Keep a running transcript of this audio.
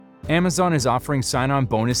Amazon is offering sign-on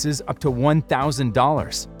bonuses up to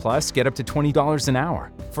 $1,000, plus get up to $20 an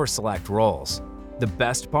hour for select roles. The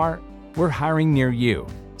best part? We're hiring near you.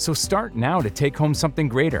 So start now to take home something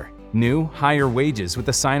greater. New, higher wages with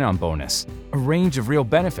a sign-on bonus, a range of real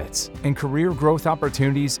benefits, and career growth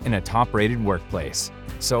opportunities in a top-rated workplace.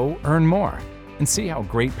 So earn more and see how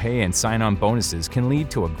great pay and sign-on bonuses can lead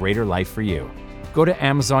to a greater life for you. Go to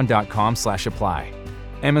amazon.com/apply.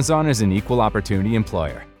 Amazon is an equal opportunity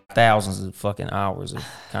employer. Thousands of fucking hours of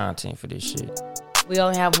content for this shit. We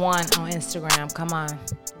only have one on Instagram. Come on,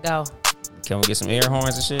 go. Can we get some air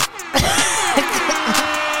horns and shit?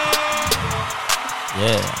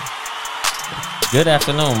 Yeah. Good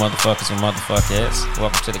afternoon, motherfuckers and motherfuckers.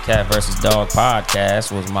 Welcome to the Cat vs. Dog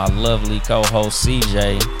podcast with my lovely co-host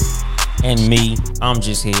CJ and me. I'm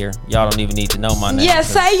just here. Y'all don't even need to know my name. Yeah,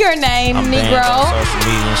 say your name, I'm Negro. banned on social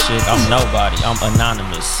media and shit. I'm nobody. I'm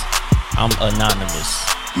anonymous.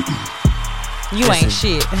 You ain't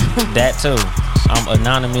shit. That too. I'm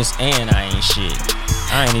anonymous and I ain't shit.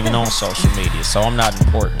 I ain't even on social media, so I'm not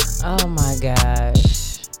important. Oh my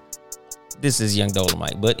gosh. This is Young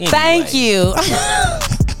Dolomite, but anyway. Thank you.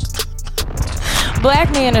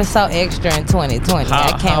 Black men are so extra in 2020.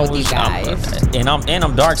 I can't with you guys. And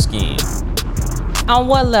I'm dark skinned. On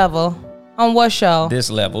what level? On what show? This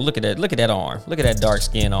level. Look at that. Look at that arm. Look at that dark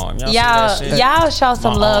skin arm. Y'all show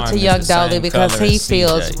some love to Young Dolly because he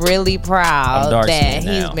feels really proud that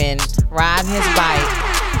he's been riding his bike,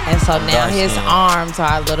 and so now his arms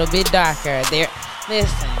are a little bit darker.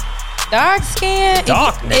 Listen. Dark skin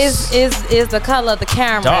is the color of the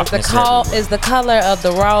camera. Is the color of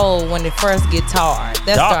the road when it first gets hard.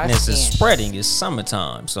 That's darkness dark skin. is spreading. It's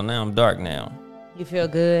summertime, so now I'm dark now. You feel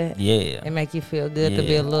good? Yeah. It make you feel good to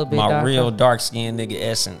be a little bit darker. My real dark skin nigga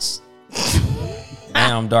essence.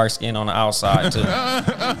 Now I'm dark skin on the outside too.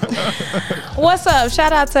 What's up?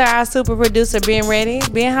 Shout out to our super producer Ben Ready.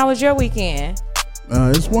 Ben, how was your weekend?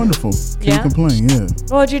 It's wonderful. Can't complain. Yeah.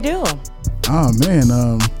 What'd you do? Oh man,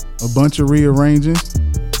 a bunch of rearranging.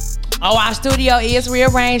 Oh, our studio is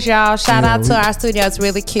rearranged, y'all. Shout out to our studio. It's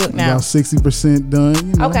really cute now. About 60% done. You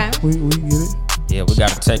know, okay. We get it. Yeah, we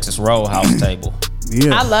got a Texas Roadhouse table.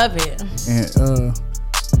 Yeah. I love it. And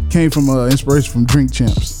came from inspiration from Drink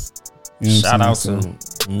Champs. You know Shout out to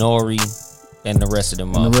Nori and the rest of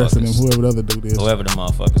them motherfuckers. And the rest of them, whoever the other dude is. Whoever the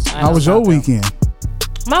motherfuckers. How was your weekend?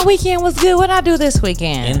 My weekend was good. What'd I do this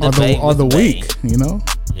weekend? Or the week, you know?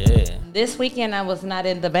 Yeah. This weekend I was not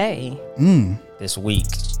in the Bay. This week.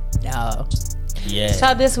 No. Yeah.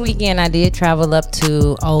 So this weekend I did travel up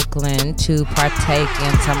to Oakland to partake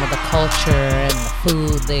in some of the culture and the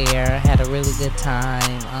food there. Had a really good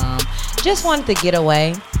time. Just wanted to get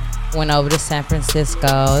away. Went over to San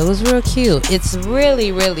Francisco. It was real cute. It's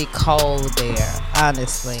really, really cold there,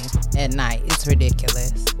 honestly, at night. It's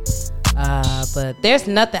ridiculous. But there's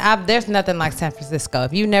nothing like San Francisco.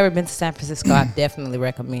 If you've never been to San Francisco, I definitely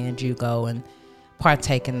recommend you go and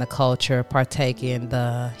partake in the culture, partake in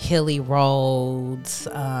the hilly roads,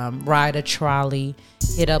 ride a trolley,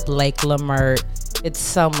 hit up Lake Lamert. It's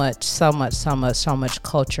so much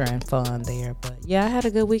culture and fun there. But yeah, I had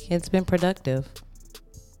a good weekend. It's been productive.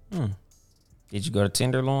 Did you go to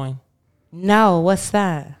Tenderloin? No, what's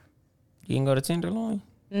that? You didn't go to Tenderloin?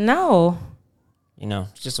 No. You know,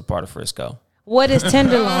 it's just a part of Frisco. What is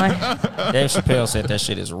Tenderloin? Dave Chappelle said that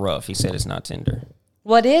shit is rough. He said it's not tender.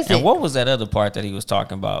 What is it? And what was that other part that he was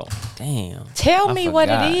talking about? Damn. Tell me what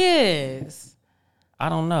it is. I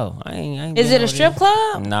don't know. I ain't Is it a strip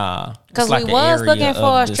club? Nah. Because we was looking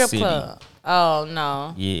for a strip club. Oh,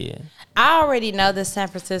 no. Yeah. I already know that San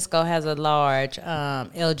Francisco has a large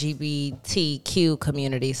LGBTQ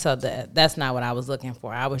community, so that's not what I was looking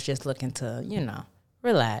for. I was just looking to,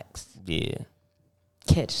 relax. Yeah.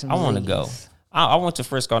 Catch some I want to leaves. go. I went to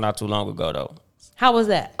Frisco not too long ago, though. How was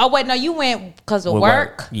that? Oh, wait, no, you went because of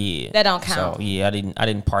work? Yeah. That don't count. So, yeah, I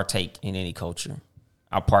didn't partake in any culture.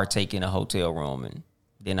 I partake in a hotel room, and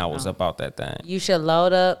then I was up out that thing. You should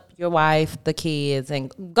load up your wife, the kids,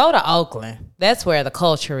 and go to Oakland. That's where the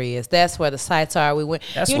culture is. That's where the sites are. We went.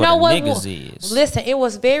 That's you where know the what? niggas is. Listen, it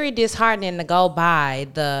was very disheartening to go by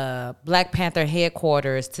the Black Panther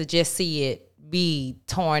headquarters to just see it be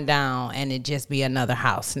torn down and it just be another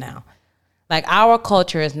house now. Like, our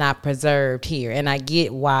culture is not preserved here, and I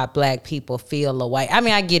get why Black people feel away. I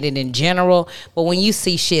mean, I get it in general, but when you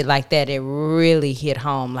see shit like that, it really hit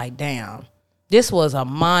home. Like, damn. This was a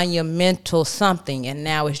monumental something, and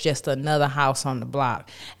now it's just another house on the block.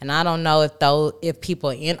 And I don't know if people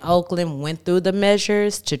in Oakland went through the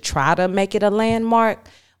measures to try to make it a landmark,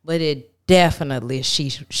 but it definitely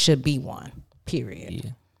should be one, period.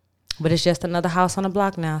 Yeah. But it's just another house on the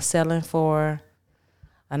block now selling for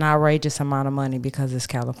an outrageous amount of money because it's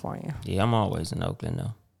California. Yeah, I'm always in Oakland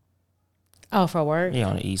though. Oh, for work? Yeah,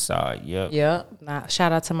 on the east side. Yep. Yep. Nah,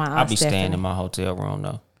 shout out to my aunt I be staying Stephanie. in my hotel room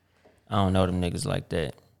though. I don't know them niggas like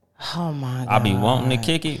that. Oh my God. I be wanting to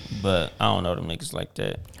kick it, but I don't know them niggas like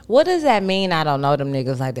that. What does that mean? I don't know them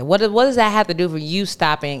niggas like that. What does that have to do for you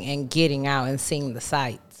stopping and getting out and seeing the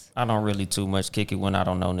sights? I don't really too much kick it when I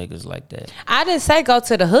don't know niggas like that. I didn't say go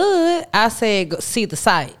to the hood. I said go see the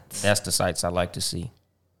sights. That's the sights I like to see.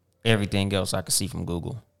 Everything else I can see from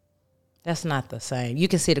Google. That's not the same. You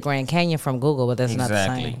can see the Grand Canyon from Google, but that's not the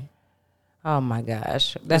same. Oh my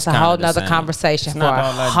gosh. That's a whole nother conversation for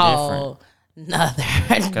a whole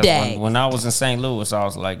nother day. When I was in St. Louis, I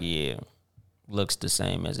was like, yeah, looks the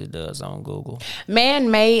same as it does on Google.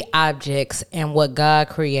 Man-made objects and what God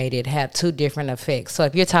created have two different effects. So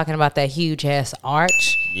if you're talking about that huge ass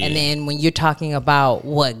arch, and then when you're talking about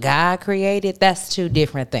what God created, that's two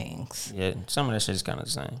different things. Yeah, some of that shit is kind of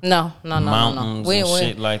the same. No. Mountains and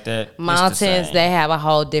shit like that. Mountains, they have a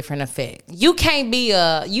whole different effect. You can't be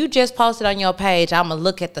you just posted on your page, I'm going to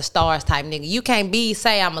look at the stars type nigga. You can't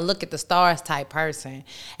say I'm going to look at the stars type person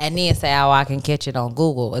and then say, oh, I can catch it on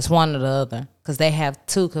Google. It's one or the other because they have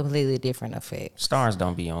two completely different effects. Stars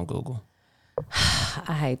don't be on Google.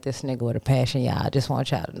 I hate this nigga with a passion, y'all. I just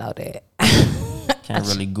want y'all to know that. Can't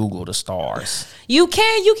really Google the stars. You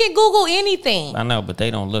can Google anything. I know, but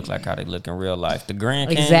they don't look like how they look in real life. The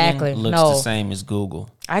Grand Canyon looks the same as Google.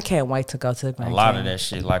 I can't wait to go to the Grand Canyon. A lot of that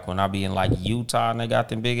shit, like when I be in like Utah and they got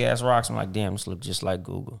them big ass rocks, I'm like, damn, this look just like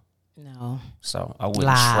Google. No. So I wouldn't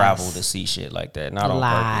travel to see shit like that. Not on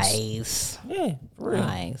purpose. Yeah, for real.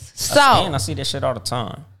 Lies. So I see that shit all the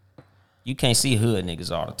time. You can't see hood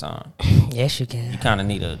niggas all the time. Yes, you can. You kind of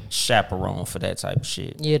need a chaperone for that type of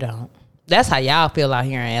shit. You don't. That's how y'all feel out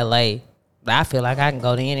here in L.A. I feel like I can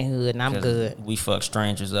go to any hood and I'm good. We fuck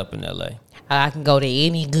strangers up in L.A. I can go to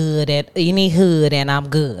any hood and I'm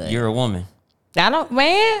good. You're a woman.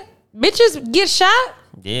 Man, bitches get shot.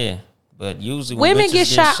 Yeah, but usually women get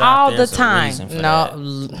shot all the time.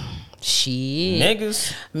 No, shit.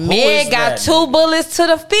 Niggas. Men got two bullets to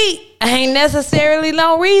the feet. Ain't necessarily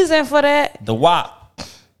no reason for that. The WAP.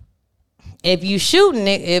 If you shooting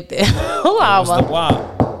it, who was the WAP?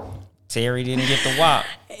 Terry didn't get the WAP.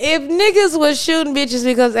 If niggas was shooting bitches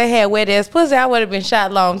because they had wet ass pussy, I would have been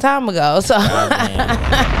shot a long time ago. So no,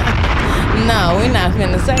 we're not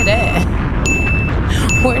finna say that.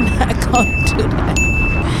 We're not gonna do that.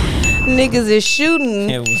 Niggas is shooting.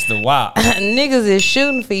 It was the WAP. Niggas is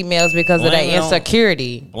shooting females because of their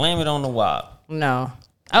insecurity. Blame it on the WAP. No.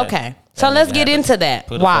 Okay. So let's get into that.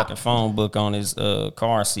 Put a fucking phone book on his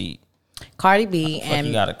car seat. Cardi B and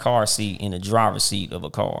you got a car seat in the driver's seat of a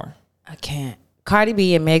car. I can't. Cardi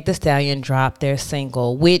B and Meg Thee Stallion dropped their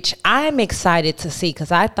single, which I'm excited to see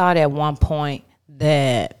because I thought at one point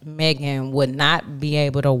that Megan would not be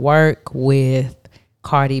able to work with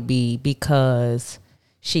Cardi B because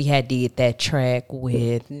she had did that track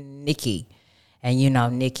with Nicki. And, you know,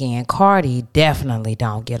 Nicki and Cardi definitely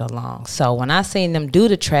don't get along. So when I seen them do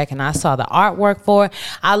the track and I saw the artwork for it,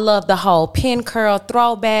 I love the whole pin curl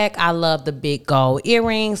throwback. I love the big gold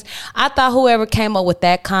earrings. I thought whoever came up with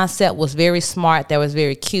that concept was very smart. That was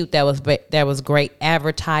very cute. That was great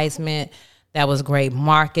advertisement. That was great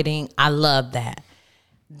marketing. I love that.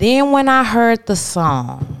 Then when I heard the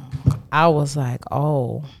song, I was like,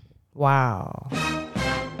 oh, wow.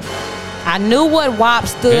 I knew what WAP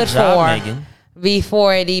stood for. Megan.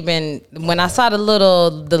 Before it even, when I saw the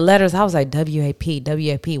letters, I was like,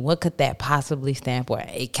 WAP, what could that possibly stand for?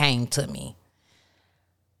 It came to me.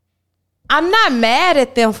 I'm not mad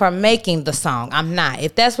at them for making the song. I'm not.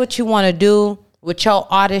 If that's what you want to do with your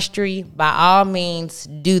artistry, by all means,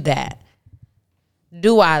 do that.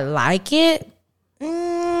 Do I like it?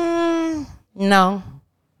 No.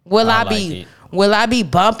 Will I be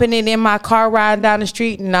bumping it in my car riding down the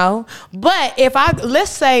street? No. But let's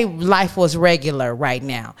say life was regular right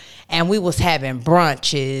now and we was having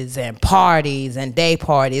brunches and parties and day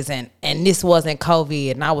parties and this wasn't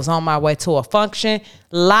COVID and I was on my way to a function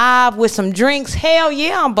live with some drinks, hell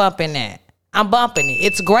yeah, I'm bumping that. I'm bumping it.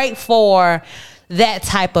 It's great for that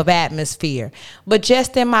type of atmosphere. But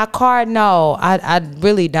just in my car, no, I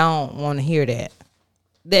really don't want to hear that.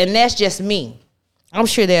 Then that's just me. I'm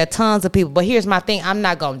sure there are tons of people, but here's my thing. I'm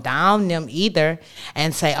not going to down them either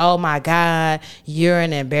and say, oh my God, you're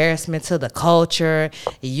an embarrassment to the culture.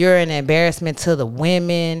 You're an embarrassment to the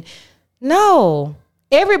women. No,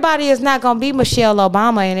 everybody is not going to be Michelle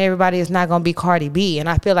Obama and everybody is not going to be Cardi B. And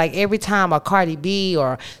I feel like every time a Cardi B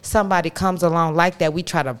or somebody comes along like that, we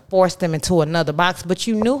try to force them into another box. But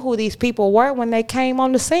you knew who these people were when they came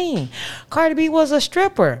on the scene. Cardi B was a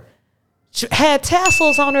stripper. had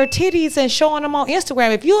tassels on her titties and showing them on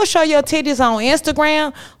Instagram. If you'll show your titties on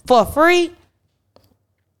Instagram for free,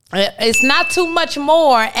 it's not too much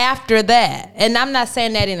more after that. And I'm not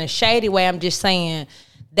saying that in a shady way. I'm just saying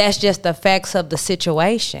that's just the facts of the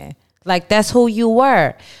situation. Like, that's who you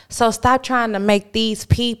were. So stop trying to make these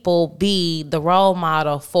people be the role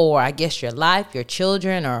model for, I guess, your life, your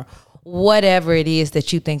children, or whatever it is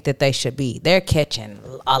that you think that they should be. They're catching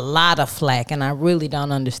a lot of flack, and I really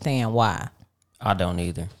don't understand why. I don't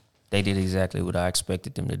either. They did exactly what I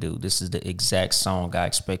expected them to do. This is the exact song I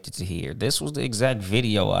expected to hear. This was the exact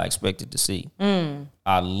video I expected to see.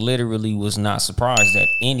 I literally was not surprised at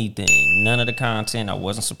anything. None of the content. I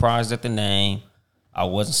wasn't surprised at the name. I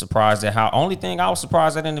wasn't surprised at how. Only thing I was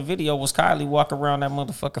surprised at in the video was Kylie walk around that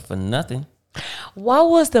motherfucker for nothing. What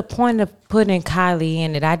was the point of putting Kylie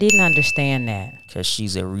in it? I didn't understand that. Because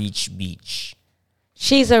she's a rich bitch.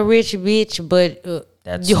 She's a rich bitch, but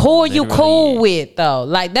who are you cool with though?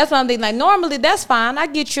 Like, that's something. Like, normally that's fine. I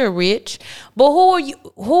get you're rich, but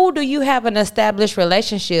who do you have an established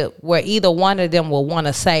relationship where either one of them will want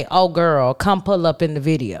to say, "Oh, girl, come pull up in the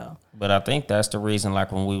video"? But I think that's the reason,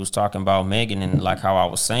 like when we was talking about Megan and like how I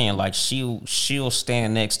was saying, like she'll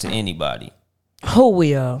stand next to anybody. Who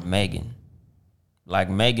will? Megan. Like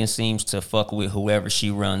Megan seems to fuck with whoever she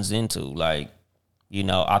runs into. Like, you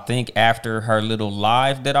know, I think after her little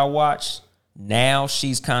live that I watched, now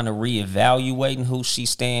she's kind of reevaluating who she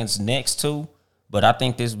stands next to. But I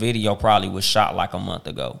think this video probably was shot like a month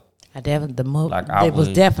ago. It was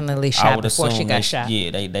definitely shot before she got shot.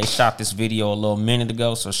 Yeah, they shot this video a little minute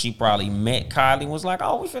ago, so she probably met Kylie and was like,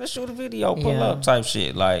 "Oh, we finna shoot a video, pull up," type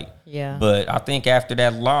shit. Like, yeah. But I think after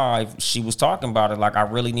that live, she was talking about it like, I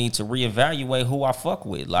really need to reevaluate who I fuck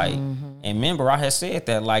with. Like, and remember, I had said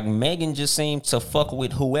that like Megan just seemed to fuck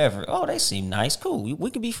with whoever. Oh, they seem nice, cool.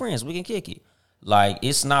 We can be friends. We can kick it. Like,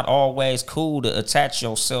 it's not always cool to attach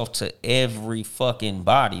yourself to every fucking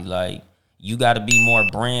body. Like, you got to be more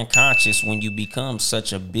brand conscious when you become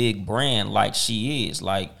such a big brand like she is.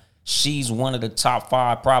 Like, she's one of the top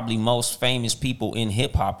 5 probably most famous people in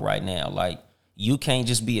hip hop right now. Like, you can't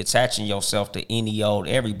just be attaching yourself to any old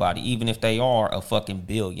everybody, even if they are a fucking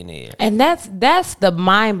billionaire. And that's the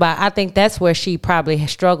mind by. I think that's where she probably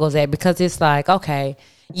struggles at, because it's like, okay,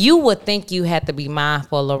 you would think you had to be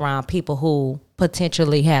mindful around people who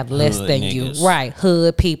potentially have less than niggas. you, right?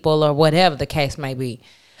 Hood people or whatever the case may be.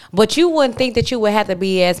 But you wouldn't think that you would have to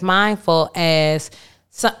be as mindful as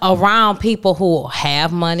around people who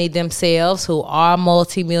have money themselves, who are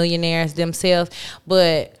multimillionaires themselves.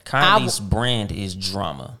 But Kylie's brand is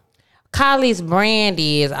drama. Kylie's brand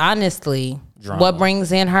is honestly drama. What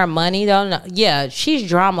brings in her money. Don't know. Yeah, she's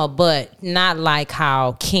drama, but not like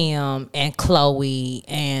how Kim and Chloe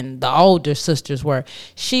and the older sisters were.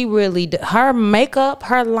 She really, her makeup,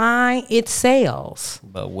 her line, it sells.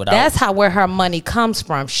 But that's where her money comes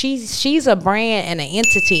from. She's a brand and an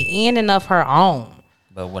entity in and of her own.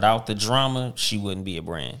 But without the drama, she wouldn't be a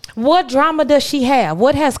brand. What drama does she have?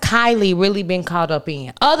 What has Kylie really been caught up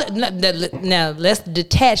in? Now, let's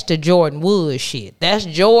detach the Jordan Woods shit. That's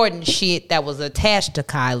Jordan shit that was attached to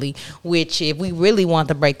Kylie, which if we really want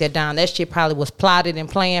to break that down, that shit probably was plotted and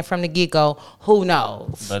planned from the get-go. Who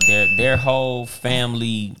knows? But their whole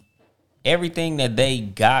family, everything that they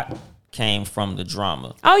got came from the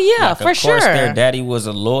drama. Oh yeah, like, for sure. Of course, their daddy was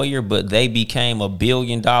a lawyer, but they became $1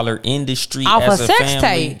 billion industry off as a sex family.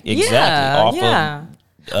 Tape. Exactly. Yeah.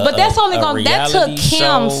 But that's only that took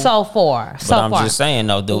Kim so far. But I'm just saying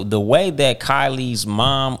though, the way that Kylie's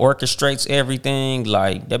mom orchestrates everything,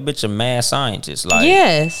 like that bitch a mad scientist. Like,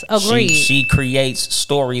 yes, agreed. She creates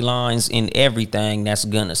storylines in everything that's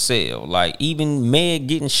gonna sell. Like even Meg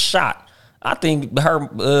getting shot. I think her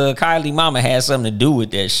Kylie mama had something to do with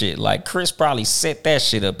that shit. Like Chris probably set that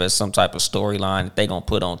shit up as some type of storyline that they gonna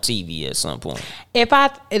put on TV at some point. If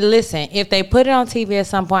they put it on TV at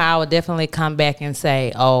some point, I would definitely come back and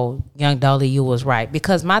say, "Oh, Young Dolly, you was right."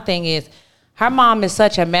 Because my thing is, her mom is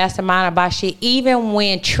such a mastermind about shit. Even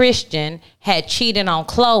when Tristan had cheated on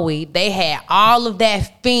Chloe, they had all of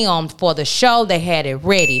that filmed for the show. They had it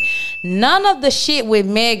ready. None of the shit with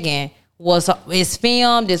Megan is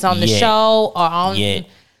filmed, is on the show or on. Yeah.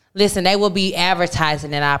 Listen, they will be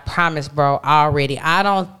advertising it. I promise, bro. Already, I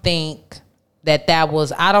don't think that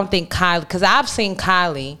was. I don't think Kylie, because I've seen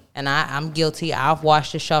Kylie, and I'm guilty. I've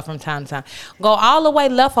watched the show from time to time. Go all the way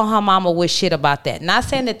left on her mama with shit about that. Not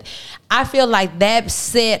saying that. I feel like that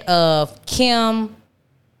set of Kim,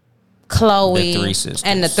 Chloe,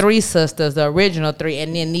 and the 3 sisters, the original 3,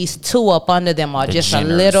 and then these 2 up under them are just a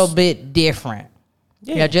little bit different.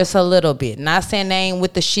 Yeah, just a little bit. Not saying they ain't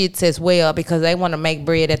with the shits as well, because they want to make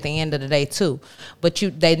bread at the end of the day too. But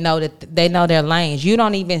they know their lanes. You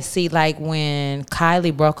don't even see, like, when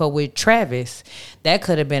Kylie broke up with Travis, that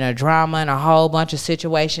could have been a drama and a whole bunch of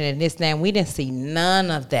situation and this and that. We didn't see none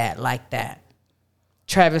of that like that.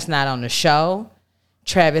 Travis not on the show.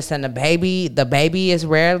 Travis and the baby is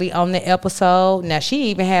rarely on the episode. Now, she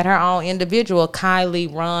even had her own individual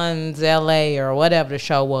Kylie Runs LA or whatever the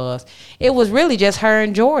show was. It was really just her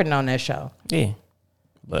and Jordan on that show. Yeah.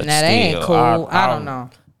 But now, that ain't cool. I don't know.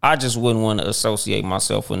 I just wouldn't want to associate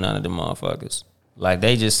myself with none of them motherfuckers. Like,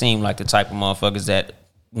 they just seem like the type of motherfuckers that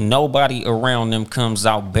nobody around them comes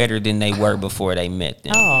out better than they were before they met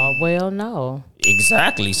them. Oh, well, no.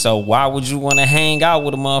 Exactly. So why would you want to hang out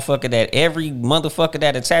with a motherfucker that every motherfucker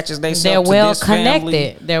that attaches themselves to this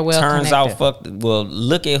family They're well turns connected. out fucked? Well,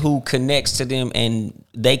 look at who connects to them, and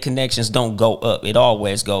they connections don't go up. It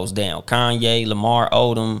always goes down. Kanye, Lamar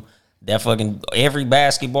Odom, that fucking every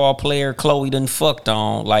basketball player Chloe done fucked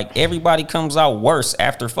on. Like, everybody comes out worse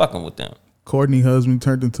after fucking with them. Courtney husband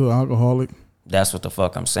turned into an alcoholic. That's what the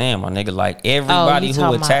fuck I'm saying, my nigga. Like, everybody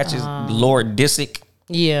who attaches Lord Disick.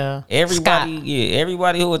 Yeah.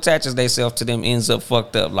 Everybody who attaches themselves to them ends up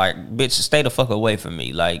fucked up. Like, bitch, stay the fuck away from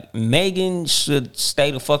me. Like, Megan should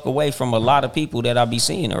stay the fuck away from a lot of people that I be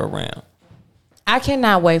seeing her around. I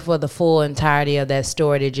cannot wait for the full entirety of that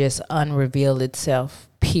story to just unreveal itself,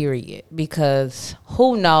 period. Because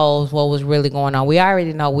who knows what was really going on. We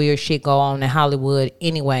already know weird shit go on in Hollywood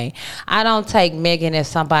anyway. I don't take Megan as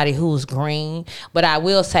somebody who's green, but I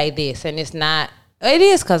will say this, and it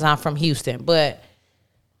is because I'm from Houston, but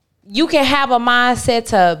you can have a mindset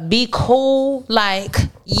to be cool. Like,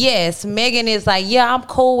 yes, Megan is like, yeah, I'm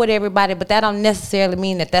cool with everybody, but that don't necessarily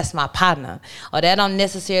mean that that's my partner. Or that don't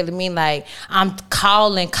necessarily mean, like, I'm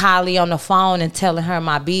calling Kylie on the phone and telling her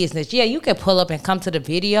my business. Yeah, you can pull up and come to the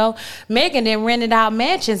video. Megan then rented out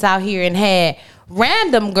mansions out here and had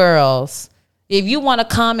random girls. If you want to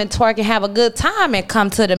come and twerk and have a good time and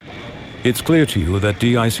come to the... It's clear to you that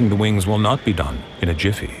de-icing the wings will not be done in a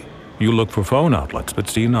jiffy. You look for phone outlets, but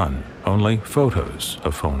see none. Only photos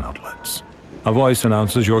of phone outlets. A voice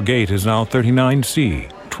announces your gate is now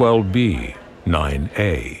 39C, 12B,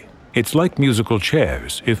 9A. It's like musical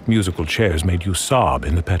chairs, if musical chairs made you sob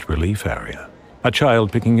in the pet relief area. A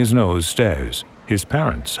child picking his nose stares. His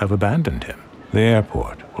parents have abandoned him. The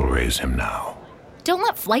airport will raise him now. Don't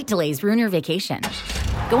let flight delays ruin your vacation.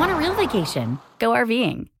 Go on a real vacation. Go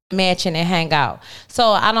RVing. Mansion and hang out. So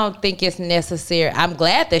I don't think it's necessary. I'm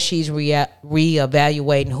glad that she's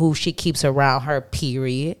reevaluating who she keeps around her,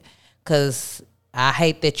 period. Because I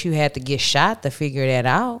hate that you had to get shot to figure that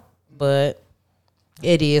out. But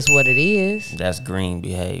it is what it is. That's green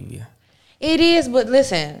behavior. It is, but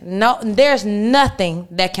listen, no, there's nothing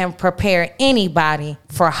that can prepare anybody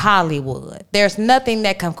for Hollywood. There's nothing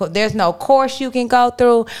that can, there's no course you can go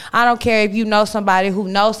through. I don't care if you know somebody who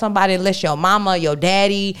knows somebody, unless your mama, your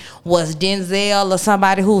daddy was Denzel or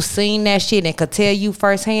somebody who's seen that shit and could tell you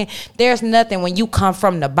firsthand. There's nothing when you come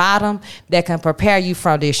from the bottom that can prepare you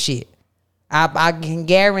for this shit. I can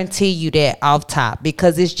guarantee you that off top,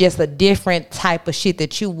 because it's just a different type of shit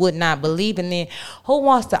that you would not believe in. Then who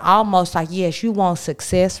wants to almost, like, yes, you want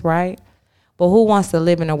success, right? But who wants to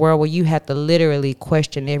live in a world where you have to literally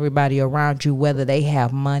question everybody around you whether they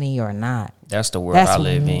have money or not? That's the world I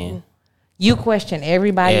live in. You question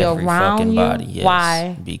every around you? Body, yes.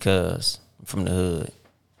 Why? Because I'm from the hood.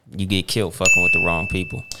 You get killed fucking with the wrong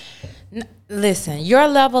people. Listen, your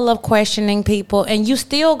level of questioning people, and you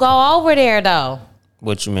still go over there, though.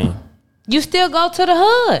 What you mean? You still go to the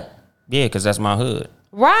hood. Yeah, because that's my hood.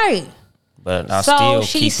 Right. But I still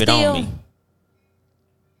keep it on me.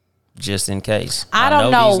 Just in case. I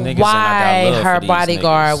don't know why her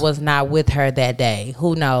bodyguard was not with her that day.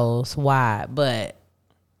 Who knows why, but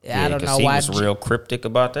I don't know why. He was real cryptic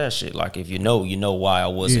about that shit. Like, if you know why I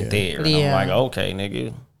wasn't there. And I'm like, okay,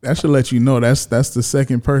 nigga. That should let you know that's the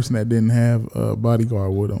second person that didn't have a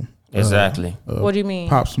bodyguard with him. Exactly. What do you mean?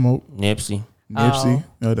 Pop Smoke. Nipsey.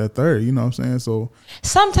 That third, you know what I'm saying? So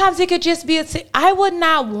sometimes it could just be I would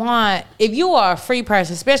not want, if you are a free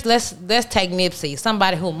person, especially let's take Nipsey,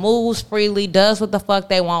 somebody who moves freely, does what the fuck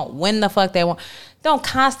they want, when the fuck they want. Don't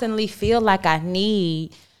constantly feel like I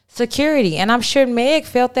need security. And I'm sure Meg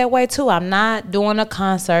felt that way too. I'm not doing a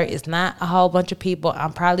concert. It's not a whole bunch of people.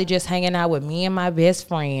 I'm probably just hanging out with me and my best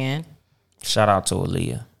friend. Shout out to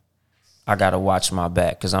Aaliyah. I gotta watch my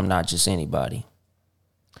back because I'm not just anybody.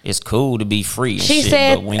 It's cool to be free and she shit,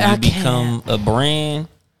 said, but when you become a brand,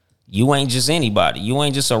 You ain't just anybody. You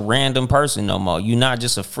ain't just a random person no more. You not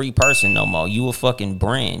just a free person no more. You a fucking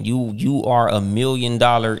brand. You are $1 million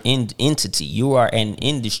entity. You are an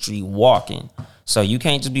industry walking. So you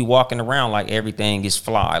can't just be walking around like everything is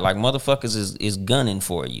fly. Like motherfuckers is gunning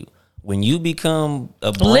for you. When you become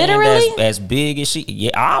a brand as big as she,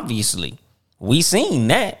 yeah, obviously. We seen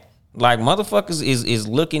that. Like motherfuckers is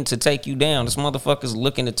looking to take you down. This motherfucker's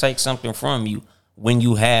looking to take something from you. When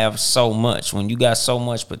you have so much, when you got so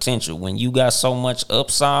much potential, when you got so much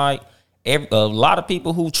upside, a lot of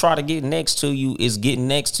people who try to get next to you is getting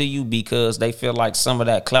next to you because they feel like some of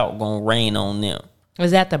that clout gonna rain on them.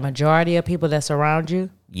 Is that the majority of people that surround you?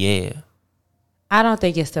 Yeah. I don't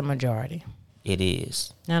think it's the majority. It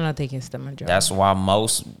is. I don't think it's the majority. That's why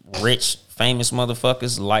most rich, famous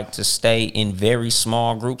motherfuckers like to stay in very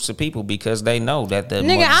small groups of people because they know that the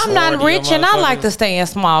nigga, I'm not rich and I like to stay in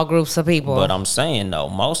small groups of people. But I'm saying though,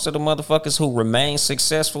 most of the motherfuckers who remain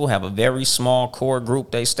successful have a very small core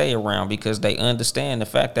group they stay around because they understand the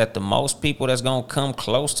fact that the most people that's gonna come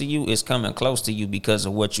close to you is coming close to you because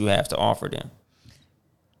of what you have to offer them.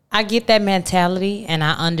 I get that mentality and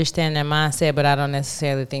I understand that mindset, but I don't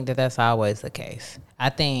necessarily think that that's always the case. I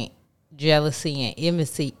think jealousy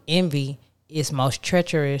and envy is most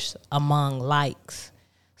treacherous among likes.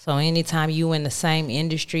 So anytime you in the same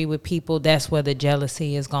industry with people, that's where the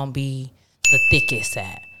jealousy is going to be the thickest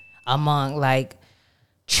at. Among like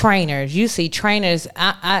trainers, you see trainers,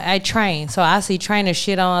 I train, so I see trainers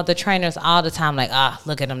shit on other trainers all the time, like,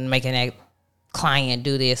 look at them making that client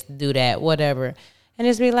do this, do that, whatever. And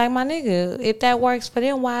it's be like, my nigga, if that works for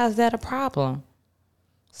them, why is that a problem?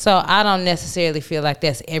 So I don't necessarily feel like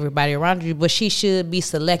that's everybody around you, but she should be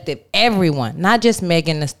selective. Everyone, not just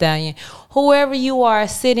Megan Thee Stallion. Whoever you are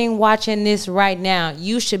sitting watching this right now,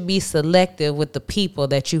 you should be selective with the people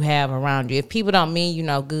that you have around you. If people don't mean you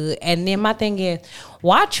no good. And then my thing is,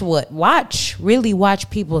 really watch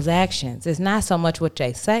people's actions. It's not so much what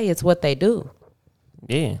they say, it's what they do.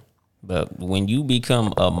 Yeah. But when you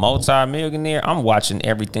become a multi-millionaire, I'm watching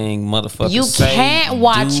everything motherfuckers you say. You can't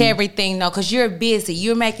watch everything, though, because you're busy.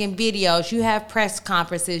 You're making videos. You have press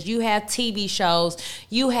conferences. You have TV shows.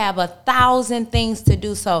 You have 1,000 things to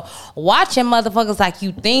do. So watching motherfuckers like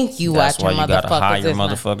you think you watching motherfuckers. That's why you got to hire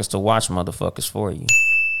motherfuckers to watch motherfuckers for you.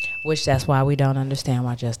 Which that's why we don't understand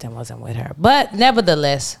why Justin wasn't with her. But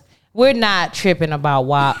nevertheless, we're not tripping about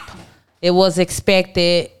WAP. It was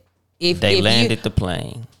expected. If they landed the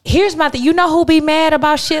plane. Here's my thing. You know who be mad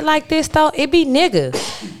about shit like this, though? It be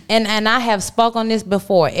niggas. And I have spoke on this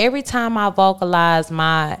before. Every time I vocalize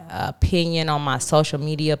my opinion on my social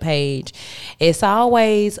media page, it's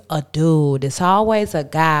always a dude. It's always a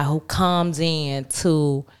guy who comes in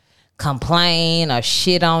to complain or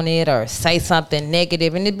shit on it or say something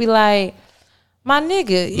negative. And it'd be like, my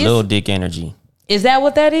nigga. Little dick energy. Is that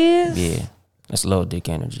what that is? Yeah. That's little dick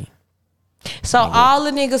energy. So all the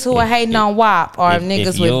niggas who are hating on WAP are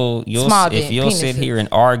niggas with small dick. If you'll sit here and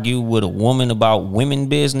argue with a woman about women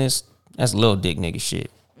business, that's little dick nigga shit.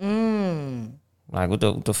 Like what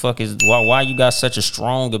the fuck is why you got such a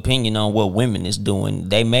strong opinion on what women is doing?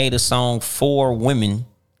 They made a song for women.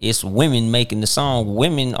 It's women making the song.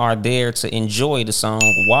 Women are there to enjoy the song.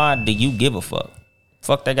 Why do you give a fuck?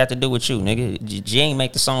 Fuck that got to do with you, nigga. You ain't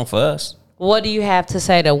make the song for us. What do you have to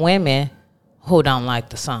say to women who don't like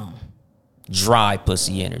the song? Dry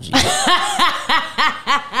pussy energy.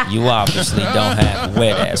 You obviously don't have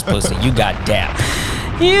wet ass pussy. You got dap.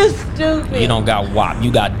 You stupid. You don't got WAP.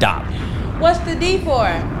 You got dop. What's the D for?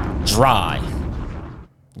 Dry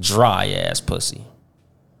ass pussy.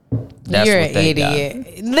 That's You're what they an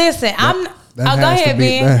idiot. got. Listen, go ahead,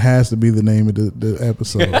 Ben. That has to be the name of the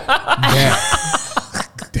episode.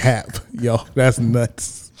 Dap. Yo, that's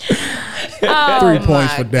nuts. 3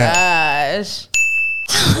 points for Dap. Gosh.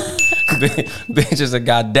 Bitches that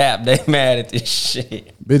got dapped, they mad at this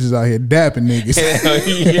shit. Bitches out here dapping niggas. Hell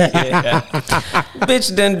yeah.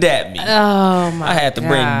 Bitch done dap me. Oh my! I had to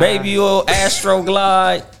bring baby oil,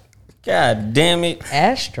 Astroglide. God damn it.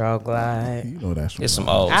 Astroglide. You know that's It's some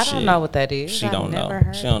old shit. I don't know what that is. She I've don't never know.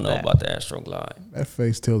 heard She don't know that. about the Astroglide. That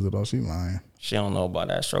face tells it all. She lying. She don't know about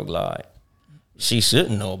Astroglide. She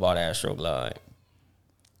shouldn't know about Astroglide.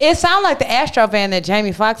 It sounds like the Astro van that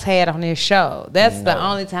Jamie Foxx had on his show. That's the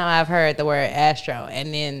only time I've heard the word Astro.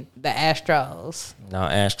 And then the Astros. Now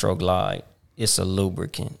Astroglide, it's a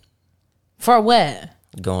lubricant For what?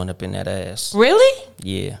 going up in that ass. Really?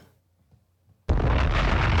 Yeah.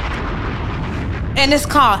 And it's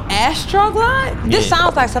called Astroglide? This Yeah.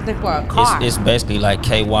 sounds like something for a car. It's basically like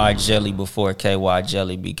KY Jelly before KY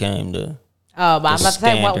Jelly became the but I'm about to say,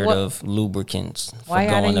 standard what of lubricants for why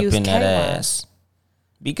y'all going didn't up use in that KY? ass.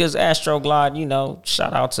 Because Astroglide, you know,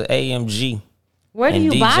 shout out to AMG. Where do and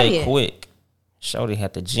you DJ buy it? Quick. Shorty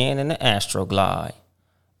had the gin and the Astroglide.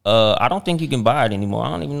 I don't think you can buy it anymore.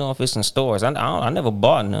 I don't even know if it's in stores. I never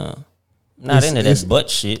bought none. Not into that butt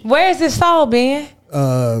shit. Where is it sold, Ben?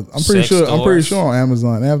 I'm Sex pretty sure. I'm pretty stores. sure on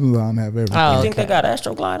Amazon. Amazon have everything. Oh, You think okay. they got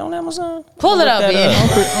Astroglide on Amazon? Pull it up, Look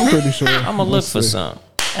that Ben. I'm pretty sure. I'm gonna look Let's for see. some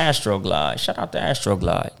Astroglide. Shout out to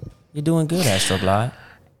Astroglide. You're doing good, Astroglide.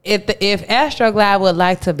 If Astroglide would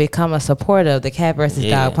like to become a supporter of the Cat vs.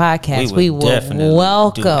 Dog podcast, we will definitely do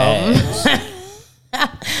welcome. ads.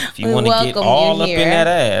 If you We want to get welcome all you up in here. that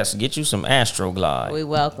ass, get you some Astroglide. We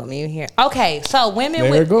welcome you here. Okay, so women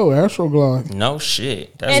There you with go. Astroglide, No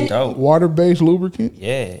shit. That's And- dope. water-based lubricant,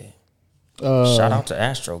 Yeah. Shout out to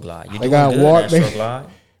Astroglide. You they doing got good, water- Astroglide.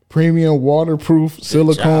 premium waterproof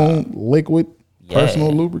silicone job. liquid Yeah.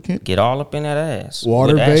 personal lubricant, Get all up in that ass. with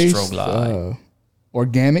water-based, Astroglide.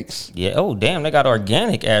 organics. Yeah. Oh, damn. They got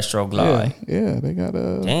organic Astroglide. Yeah, they got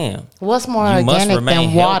Damn. what's more You must organic remain than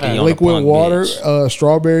healthy water? on the liquid punk water, bitch.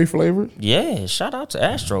 strawberry flavored. Yeah. Shout out to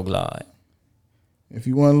Astroglide. If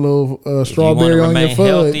you want a little If you want strawberry to on your remain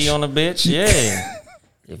healthy fudge, on a bitch, yeah.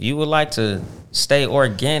 If you would like to stay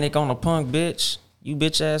organic on a punk bitch, you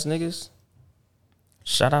bitch ass niggas.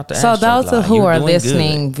 Shout out to So those Astroglide. who You're are doing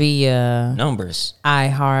listening good. via Numbers.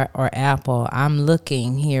 iHeart or Apple, I'm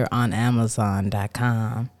looking here on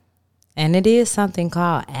Amazon.com. And it is something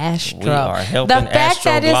called Astro. We are helping the fact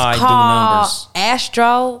that it's Astroglide do called numbers.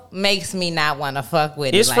 Astro makes me not want to fuck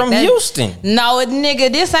with It's it. from that- Houston. No,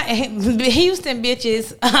 nigga, this ain't Houston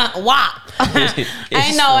bitches. WAP. It's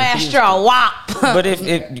Ain't no from Astro. WAP. But if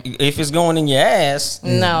it's going in your ass,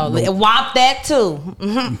 No, WAP that too.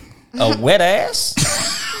 a wet ass,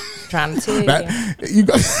 Trying to tell you. you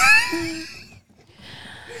got.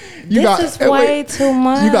 This is way too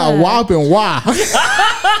much. You got WAP and Y.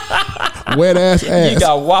 Wet ass ass. you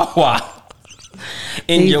got Wawa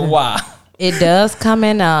in your wah. It does come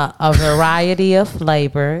in a variety of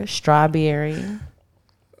flavors. Strawberry.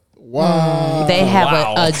 Wow. They have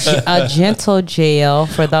Wow. a gentle gel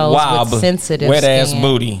for those Wow, with sensitive wet skin. ass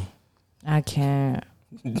booty. I can't.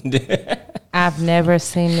 I've never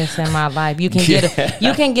seen this in my life. You can get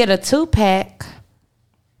a 2-pack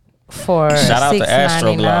for Shout out to $6.99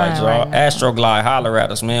 Astroglide, y'all. right now. Astroglide, holler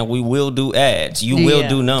at us, man. We will do ads. You will Yeah.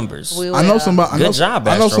 do numbers. We I know will. somebody. Good job,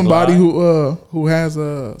 I know somebody Astroglide. who has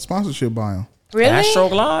a sponsorship by them. Really?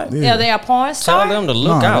 Astroglide? Yeah, they are porn Tell star. them to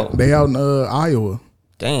look out. They out in Iowa,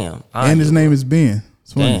 Damn. and his name is Ben.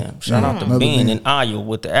 It's funny. Damn. Shout out to another Ben in Iowa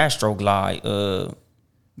with the Astroglide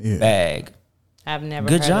Yeah. bag. I've never.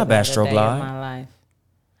 Good heard job, of that a day in Astroglide. my life.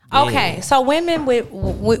 Okay, so women we've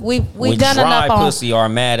With done dry enough on. pussy are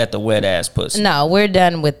mad at the wet ass pussy. No, we're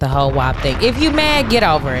done with the whole WAP thing. If you mad, get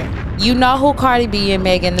over it. You know who Cardi B and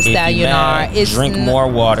Megan Thee If you Stallion mad, are. It's drink more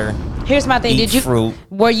water. Here's my thing. Eat Did you fruit.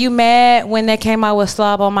 Were you mad when they came out with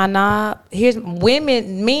slob on my knob? Here's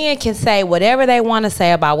men can say whatever they want to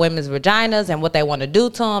say about women's vaginas and what they want to do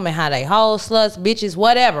to them and how they hold sluts, bitches,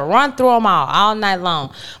 whatever. Run through them all night long.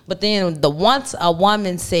 But then once a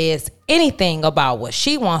woman says anything about what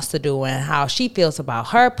she wants to do and how she feels about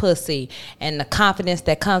her pussy and the confidence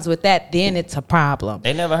that comes with that, then it's a problem.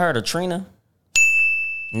 They never heard of Trina?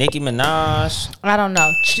 Nicki Minaj? I don't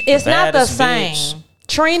know. It's not the baddest same. bitch.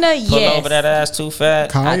 Trina, Pull yes. over that ass too fat?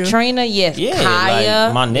 Kaya? Trina, yes. Yeah, Kaya,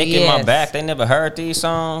 like my neck and my yes. back, they never heard these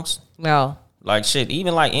songs. No. Like shit,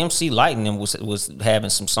 even like MC Light and them was having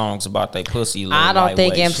some songs about their pussy. I don't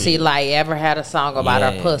think lightweight MC shit. Light ever had a song about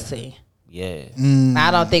her Yeah. pussy. Yeah. I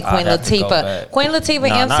don't think Queen I'd have to go Latifah, back. Queen Latifah,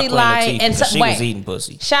 Nah, not MC Queen Light, Latifah, and 'cause she was wait. eating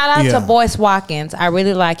pussy. Shout out Yeah. to Boyce Watkins. I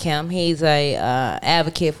really like him. He's a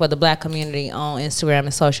advocate for the black community on Instagram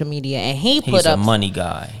and social media, and he put He's a up. money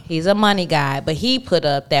guy. He's a money guy, but he put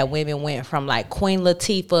up that women went from like Queen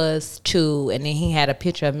Latifah's to, and then he had a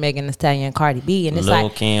picture of Megan Thee Stallion and Cardi B, and it's Lil'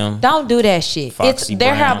 like, Kim, don't do that shit. Foxy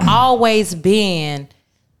There Brown. have always been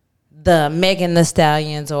the Megan Thee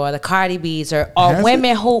Stallions or the Cardi B's or Has it?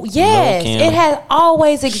 women who, yes, Kim. it has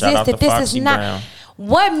always Shout out to existed. This Foxy is not. Brown.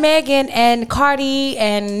 What Megan and Cardi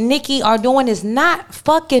and Nicki are doing is not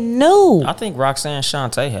fucking new. I think Roxanne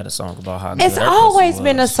Shante had a song about how good It's her always pussy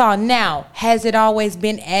been a was. song. Now, has it always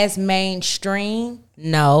been as mainstream?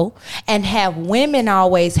 No. And have women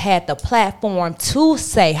always had the platform to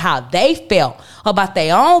say how they felt about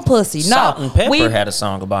their own pussy? No. Salt and Pepper We- had a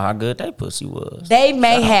song about how good their pussy was. They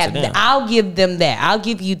may Shout out have. to them. I'll give them that. I'll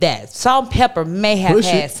give you that. Salt and Pepper may have Push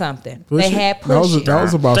had It. something. Push They It. had That push was, it. that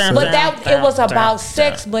was about sex. But that it was about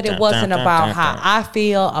sex, but it wasn't about how I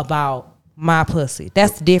feel about my pussy.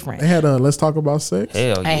 That's different. They had Let's Talk About Sex.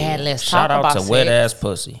 Hell yeah. I had Let's Shout Talk out About to wet Sex. ass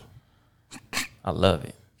pussy. I love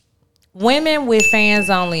it. Women with fans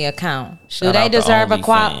only account. Shout Do they out to deserve a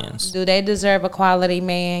OnlyFans. Do they deserve a quality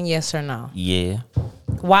man? Yes or no? Yeah.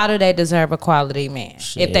 Why do they deserve a quality man?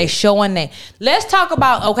 Shit. If they showing that. Let's talk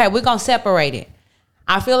about, okay, we're going to separate it.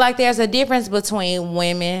 I feel like there's a difference between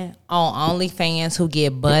women on OnlyFans who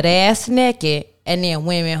get butt ass naked and then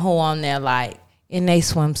women who on there like in they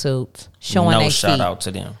swimsuits showing their feet. No shout out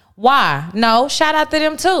to them. Why? No, shout out to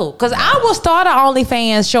them too. Because I will start an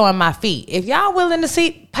OnlyFans showing my feet. If y'all willing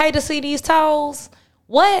to pay to see these toes,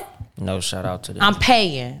 what? No shout out to them. I'm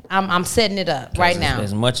paying. I'm setting it up right now.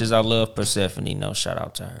 As much as I love Persephone, no shout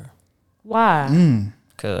out to her. Why?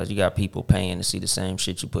 Because you got people paying to see the same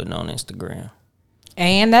shit you putting on Instagram.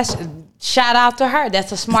 And that's shout out to her.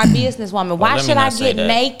 That's a smart businesswoman. Why should I get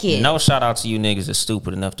naked? No shout out to you niggas that's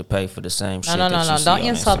stupid enough to pay for the same shit. No. See Don't on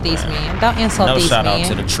insult Instagram. these men. Don't insult these men. No shout out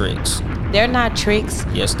to the tricks. They're not tricks.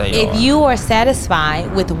 Yes, they are. If you are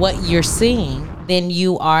satisfied with what you're seeing, then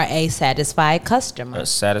you are a satisfied customer. A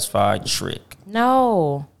satisfied trick.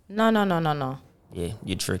 No. Yeah,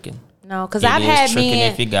 you're tricking. No, because It I've is had tricking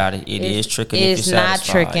men. if you got it. It is tricking if you're It's not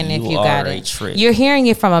satisfied. tricking if you got are it. a trick. You're hearing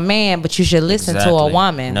it from a man, but you should listen to a Exactly.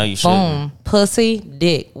 woman. No, you Boom, shouldn't. pussy,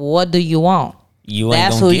 dick. What do you want? You ain't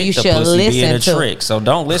That's gonna who get you the should pussy being listen a to. trick. So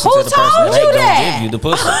don't listen Who to the person told that you ain't that? gonna give you the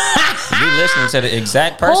pussy. You listening to the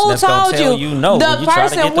exact person Who that's gonna told tell you no the when you try to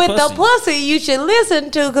person get the with pussy. the pussy you should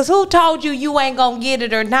listen to? Because who told you ain't gonna get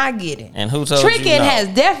it or not get it? And who told Tricking you no? has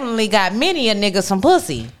definitely got many a nigga some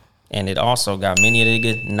pussy. And it also got many of the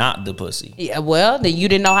niggas not the pussy. Yeah, well, then you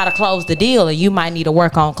didn't know how to close the deal, and you might need to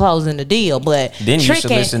work on closing the deal. But Then you should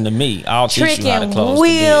listen to me. I'll teach you how to close the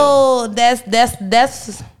deal.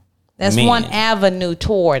 That's Men. one avenue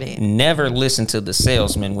toward it. Never listen to the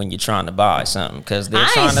salesman when you're trying to buy something because they're I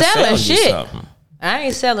trying ain't to sell selling you shit. something. I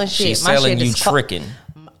ain't selling shit. She's My selling shit you is tricking.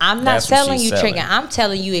 I'm not That's what selling she's you selling. tricking. I'm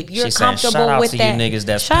telling you if you're She's saying, comfortable shout out with to that. you niggas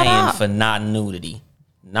that's shut paying up. for not nudity.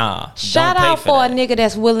 Nah. Shout don't pay out for a that. nigga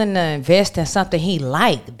that's willing to invest in something he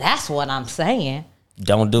like. That's what I'm saying.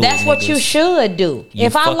 Don't do it. That's what niggas. you should do. You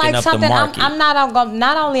If I fucking like up the something, market. I'm not gonna.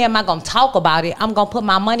 Not only am I gonna talk about it, I'm gonna put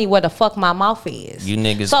my money where the fuck my mouth is. You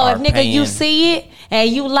niggas So are if nigga you paying- see it and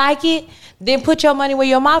you like it, then put your money where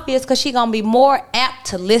your mouth is, cause she gonna be more apt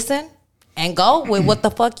to listen and go with what the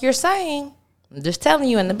fuck you're saying. I'm just telling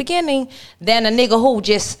you in the beginning, than a nigga who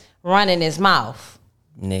just running his mouth.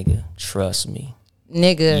 Nigga, trust me.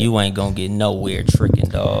 Nigga, You ain't gonna get nowhere tricking,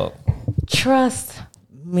 dog. trust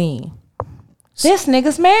me. This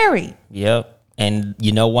nigga's married. Yep. And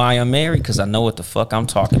you know why I'm married? Because I know what the fuck I'm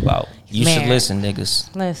talking about. You should Married. listen,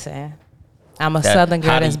 niggas. Listen, I'm a That- Southern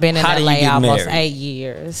girl how do that's you- been in how do you LA get almost married? 8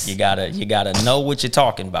 years. You gotta know what you're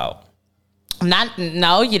talking about.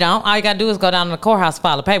 No, you don't. All you gotta do is go down to the courthouse,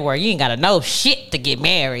 file the paperwork. You ain't gotta know shit to get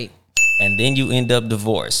married. And then you end up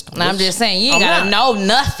divorced. And I'm just saying, you ain't gotta know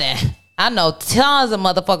nothing. I know tons of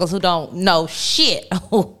motherfuckers who don't know shit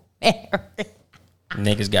who married.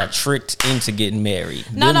 Niggas got tricked into getting married.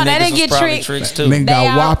 No, Them no, they niggas didn't was get probably tricked. tricks too. Nigga They got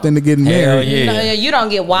are- whopped into getting Hell married. yeah. No, you don't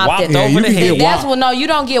get whopped Whopped in. over you the can head. get That's whopped. what. No, you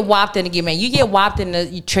don't get whopped into get married. You get whopped into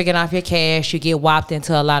you tricking off your cash. You get whopped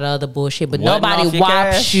into a lot of other bullshit. But Whatting nobody off your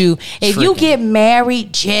whops cash? you if you Tricking. get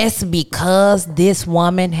married just because this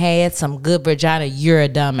woman had some good vagina. You're a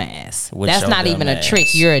dumbass. With That's your not even a dumb trick.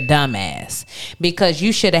 ass. You're a dumbass because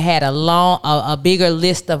you should have had a bigger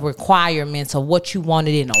list of requirements of what you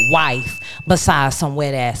wanted in a wife besides some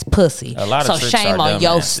wet ass pussy. A lot of so tricks shame are on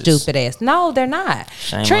your dumbasses. stupid ass. No, they're not.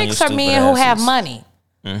 Shame on Tricks your are men stupid who have asses. money.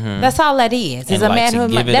 That's all that is. It's And a like man to who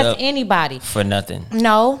give it that's up anybody. for nothing.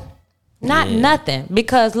 No, not Yeah. nothing.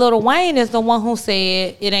 Because Lil Wayne is the one who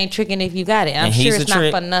said it ain't tricking if you got it. I'm And sure he's it's a not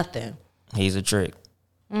trick. for nothing. He's a trick.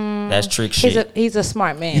 That's trick shit. He's a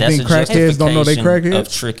smart man. That's think a crackheads don't know they justification crackheads?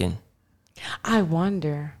 of tricking. I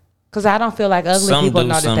wonder. Because I don't feel like ugly Some people do,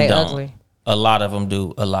 know that some they don't. ugly. A lot of them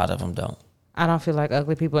do. A lot of them don't. I don't feel like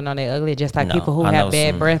ugly people know they ugly. Just like No, people who I know have bad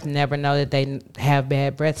some. breath never know that they have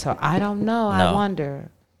bad breath. So I don't know. I No. wonder.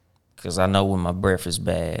 Because I know when my breath is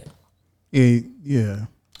bad. Yeah.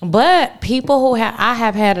 But people who I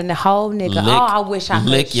have had a whole nigga. I wish I could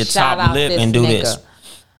lick your shout top out lip this and do nigga. this.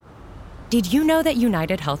 Did you know that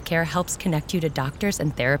United Healthcare helps connect you to doctors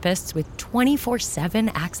and therapists with 24/7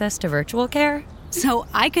 access to virtual care? So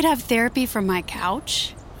I could have therapy from my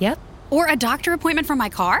couch? Yep. Or a doctor appointment from my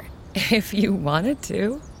car? If you wanted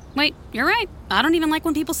to. Wait, you're right. I don't even like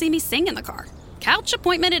when people see me sing in the car. Couch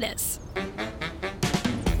appointment it is.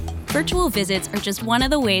 Virtual visits are just one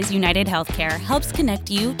of the ways United Healthcare helps connect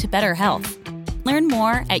you to better health. Learn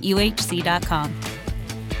more at uhc.com.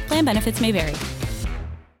 Plan benefits may vary.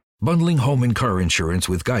 Bundling home and car insurance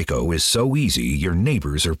with Geico is so easy, your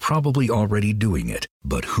neighbors are probably already doing it.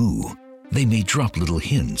 But who? They may drop little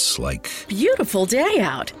hints like, beautiful day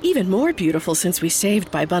out. Even more beautiful since we saved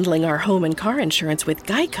by bundling our home and car insurance with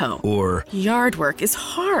Geico. or Yard work is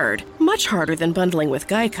hard. Much harder than bundling with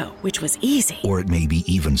Geico, which was easy. or it may be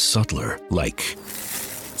even subtler, like,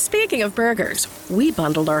 Speaking of burgers, we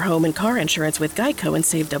bundled our home and car insurance with Geico and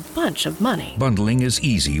saved a bunch of money. bundling is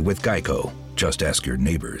easy with Geico. Just ask your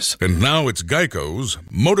neighbors. And now it's Geico's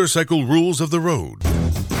Motorcycle Rules of the Road.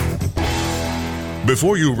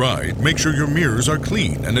 Before you ride, make sure your mirrors are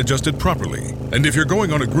clean and adjusted properly. And if you're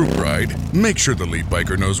going on a group ride, make sure the lead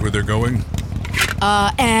biker knows where they're going.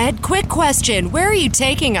 Ed, quick question. Where are you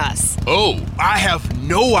taking us? Oh, I have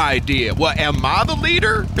no idea. Well, am I the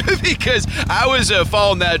leader? Because I was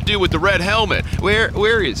following that dude with the red helmet.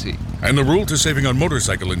 Where is he? And the rule to saving on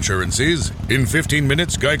motorcycle insurance is, in 15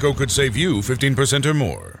 minutes, Geico could save you 15% or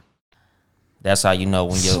more. That's how you know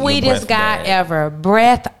when you're Sweetest guy ever.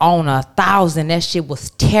 Breath on 1,000. That shit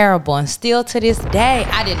was terrible. And still to this day,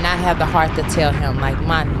 I did not have the heart to tell him. Like,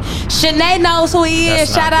 Shanae knows who he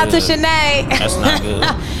is. Shout out to Shanae. That's not good.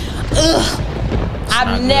 Ugh.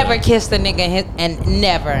 I've never kissed a nigga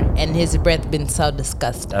and his breath been so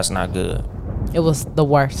disgusting. That's not good. It was the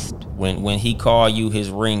worst. When he call you,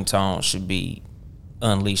 his ringtone should be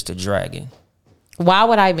Unleash the Dragon. Why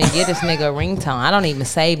would I even give this nigga a ringtone? I don't even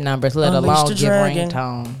save numbers, let alone give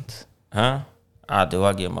ringtones. Huh? I do.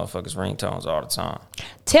 I give motherfuckers ringtones all the time.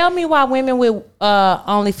 Tell me why women with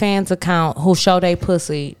OnlyFans account who show they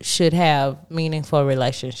pussy should have meaningful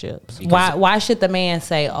relationships. Why should the man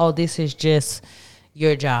say, oh, this is just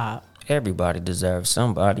your job? Everybody deserves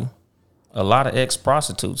somebody. A lot of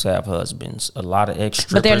ex-prostitutes have husbands. A lot of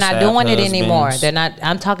ex-strippers but they're not have doing husbands. it anymore. They're not.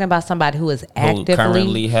 I'm talking about somebody who is actively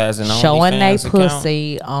currently has an showing their OnlyFans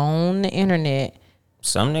pussy on the internet.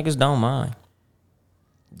 Some niggas don't mind.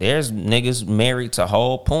 There's niggas married to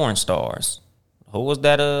whole porn stars. Who was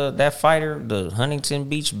that fighter? The Huntington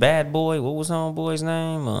Beach bad boy? What was homeboy's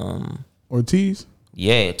name? Ortiz?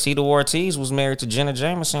 Yeah, Tito Ortiz was married to Jenna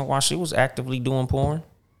Jameson while she was actively doing porn.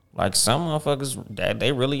 Like, some motherfuckers, that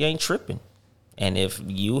they really ain't tripping. And if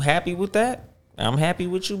you happy with that, I'm happy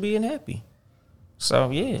with you being happy. So,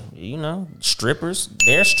 yeah, you know, strippers.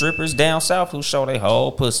 There's strippers down south who show their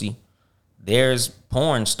whole pussy. There's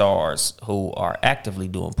porn stars who are actively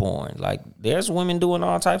doing porn. Like, there's women doing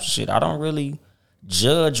all types of shit. I don't really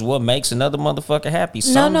judge what makes another motherfucker happy.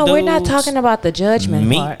 No, we're not talking about the judgment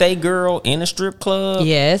meet part. they girl in a strip club.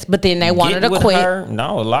 Yes, but then they wanted to quit. Her.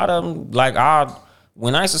 No, a lot of them, like,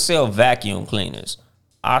 when I used to sell vacuum cleaners,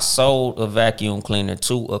 I sold a vacuum cleaner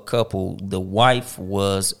to a couple. The wife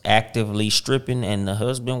was actively stripping and the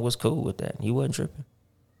husband was cool with that. He wasn't tripping.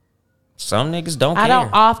 Some niggas don't care. I don't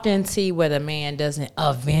often see where the man doesn't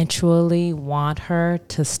eventually want her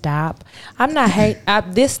to stop. I'm not hate.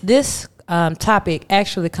 This topic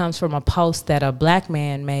actually comes from a post that a black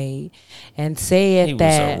man made and said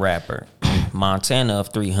that he was a rapper. Montana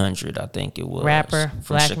of 300, I think it was. Rapper,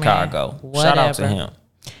 from black Chicago. Man, shout out to him.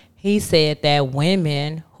 He said that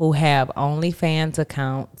women who have OnlyFans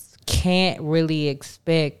accounts can't really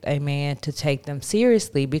expect a man to take them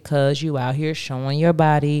seriously because you out here showing your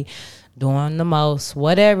body, doing the most,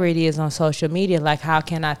 whatever it is on social media. Like, how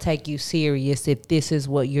can I take you serious if this is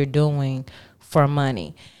what you're doing for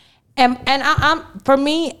money? And I'm for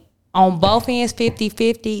me, on both ends,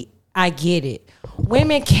 50-50, I get it.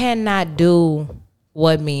 Women cannot do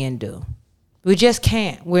what men do. We just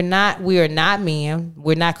can't. We are not men.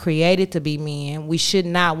 We're not created to be men. We should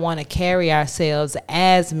not want to carry ourselves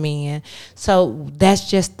as men. So that's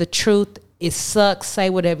just the truth. It sucks. Say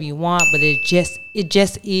whatever you want, but it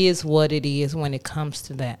just is what it is when it comes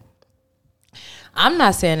to that. I'm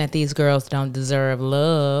not saying that these girls don't deserve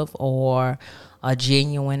love or a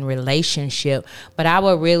genuine relationship, but I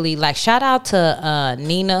would really like shout out to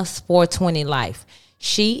Nina's 420 Life.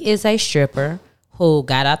 She is a stripper who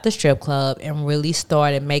got out the strip club and really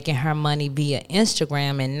started making her money via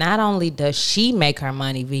Instagram. And not only does she make her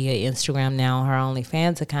money via Instagram now on her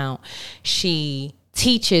OnlyFans account, she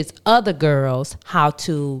teaches other girls how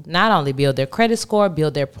to not only build their credit score,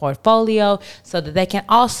 build their portfolio so that they can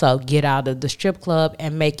also get out of the strip club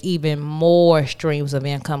and make even more streams of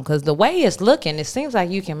income. Because the way it's looking, it seems like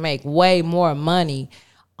you can make way more money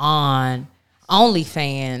on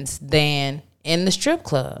OnlyFans than in the strip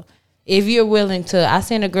club. If you're willing to, I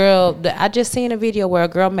just seen a video where a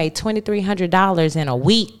girl made $2,300 in a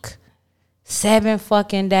week, 7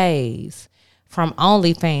 fucking days from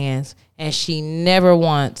OnlyFans, and she never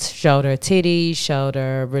once showed her titties, showed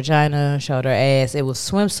her vagina, showed her ass. It was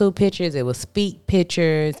swimsuit pictures, it was feet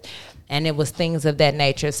pictures, and it was things of that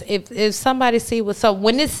nature. So if somebody see so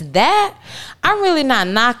when it's that, I'm really not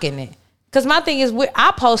knocking it. Because my thing is,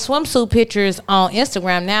 I post swimsuit pictures on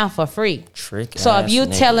Instagram now for free. So if you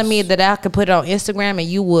telling me that I could put it on Instagram and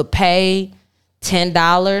you would pay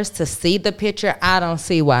 $10 to see the picture, I don't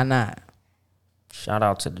see why not. Shout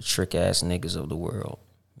out to the trick ass niggas of the world.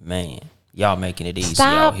 Man, y'all making it easy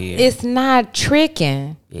Stop. out here. It's not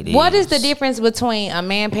tricking. What is the difference between a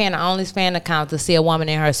man paying an OnlyFans account to see a woman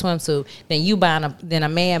in her swimsuit than a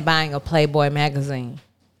man buying a Playboy magazine?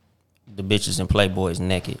 The bitches in Playboys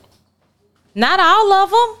naked. Not all of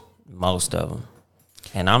them. Most of them.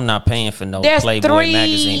 And I'm not paying for no Playboy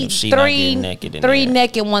magazine if she not getting naked in three there.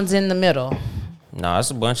 naked ones in the middle. No,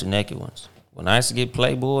 it's a bunch of naked ones. When I used to get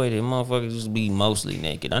Playboy, them motherfuckers used to be mostly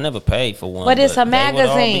naked. I never paid for one. But it's a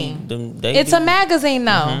magazine. It's a magazine,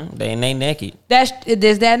 though. Mm-hmm. They naked.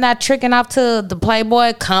 Is that not tricking off to the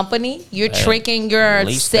Playboy company? You're tricking your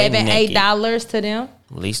 $7-8 to them?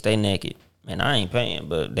 At least they naked. And I ain't paying,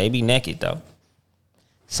 but they be naked, though.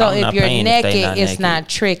 So if you're naked, it's not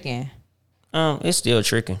tricking. It's still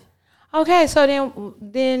tricking. Okay, so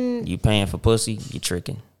then you paying for pussy, you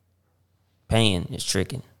tricking. Paying is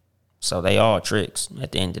tricking. So they all tricks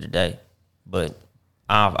at the end of the day. But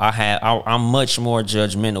I'm much more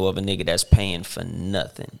judgmental of a nigga that's paying for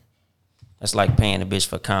nothing. That's like paying a bitch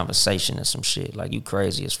for conversation or some shit. Like, you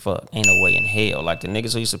crazy as fuck. Ain't no way in hell. Like the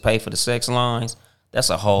niggas who used to pay for the sex lines, that's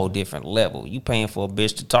a whole different level. You paying for a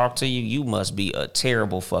bitch to talk to you, you must be a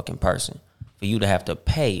terrible fucking person for you to have to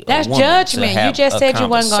pay. That's judgment. You just said you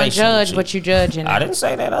wasn't gonna judge, but you judging. I didn't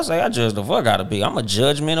say that. I say I judge the fuck out of bitch. I'm a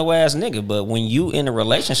judgmental ass nigga. But when you in a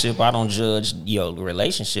relationship, I don't judge your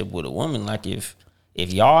relationship with a woman. Like if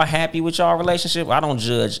y'all happy with y'all relationship, I don't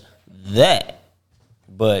judge that.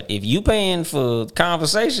 But if you paying for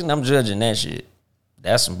conversation, I'm judging that shit.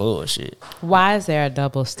 That's some bullshit. Why is there a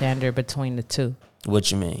double standard between the two?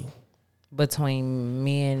 What you mean? Between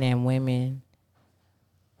men and women.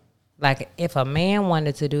 Like, if a man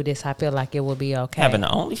wanted to do this, I feel like it would be okay. Having the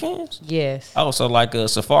OnlyFans? Yes. Oh, so like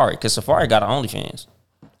Safari, because Safari got an OnlyFans.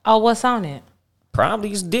 Oh, what's on it? Probably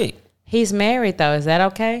his dick. He's married, though. Is that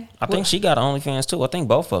okay? I think she got an OnlyFans, too. I think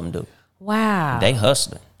both of them do. Wow. They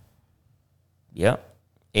hustling. Yep.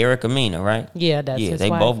 Erica Mena, right? Yeah, that's his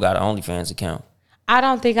they wife. Both got an OnlyFans account. I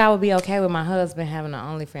don't think I would be okay with my husband having an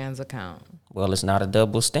OnlyFans account. Well, it's not a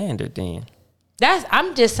double standard then.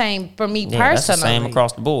 I'm just saying for me personally. That's the same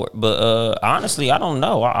across the board. But honestly, I don't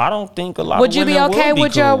know. I don't think a lot would of you women be okay would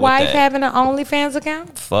with be your cool wife with that. having an OnlyFans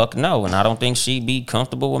account? Fuck no. And I don't think she'd be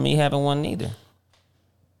comfortable with me having one neither.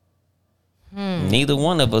 Neither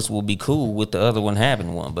one of us will be cool with the other one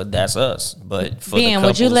having one, but that's us. But for the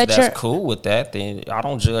couples that's cool with that, then I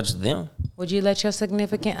don't judge them. Would you let your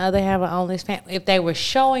significant other have an OnlyFans? If they were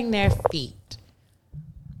showing their feet,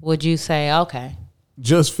 would you say, okay?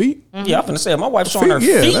 Just feet? Mm-hmm. Yeah, I'm finna say, my wife showing her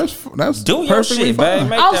feet. That's do your shit, babe.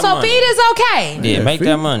 Make that so money. feet is okay? Yeah, make feet.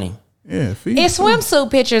 that money. Yeah, feet. Is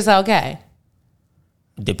swimsuit pictures okay?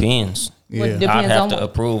 Depends. Yeah. Depends I'd have on to what?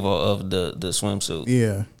 approve of the swimsuit.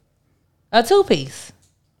 Yeah. A two-piece.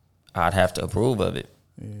 I'd have to approve of it.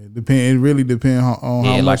 It really depends on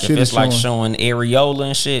how like much if shit it's is like showing. areola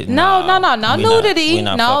and shit. No we nudity.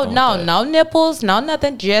 not No nipples, no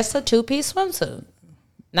nothing. Just a two-piece swimsuit.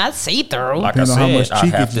 Not see-through. Like Depends I on how said, much I'd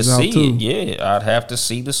cheek have to is out, see too. it. Yeah, I'd have to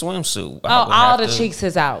see the swimsuit. Oh, all the cheeks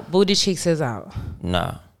is out. Booty cheeks is out.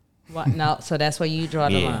 Nah. What? No, so that's where you draw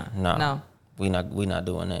the line. No. We not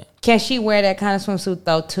doing that. Can she wear that kind of swimsuit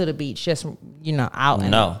though to the beach? Just out.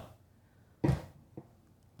 No.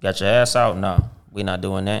 Got your ass out? No. We not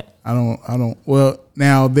doing that. I don't. Well,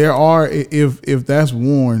 now there are if that's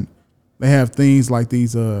worn, they have things like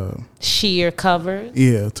these sheer covers.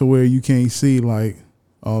 Yeah, to where you can't see like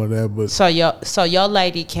all of that. But so your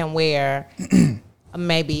lady can wear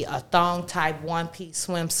maybe a thong type one piece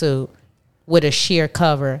swimsuit with a sheer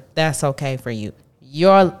cover. That's okay for you.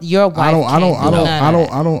 Your wife. I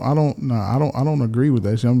don't agree with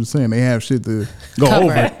that shit. I'm just saying they have shit to go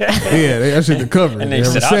over. Yeah, they have shit to cover. And they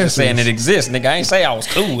said, I'm just saying it exists, nigga. I ain't say I was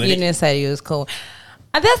cool with it. You didn't say you was cool.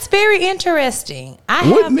 That's very interesting.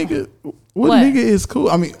 What nigga is cool?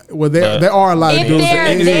 I mean, well, there are a lot of dudes.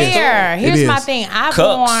 Here's my thing. I've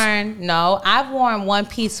worn one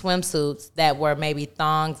piece swimsuits that were maybe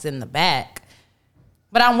thongs in the back,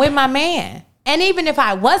 but I'm with my man. And even if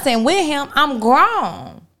I wasn't with him, I'm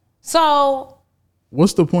grown. So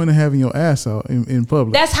what's the point of having your ass out in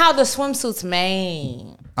public? That's how the swimsuits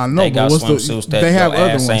made. I know, they got swimsuits that they have your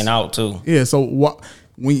other ass ones. ain't out too. Yeah, so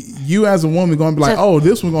when you as a woman gonna be like, oh,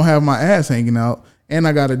 this one gonna have my ass hanging out, and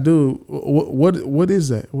I gotta do what is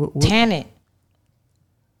that? What? Tan it.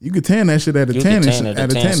 You could tan that shit at a tanning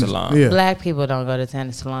salon. Yeah. Black people don't go to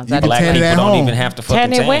tanning salons. You Black tan it people at don't home. even have to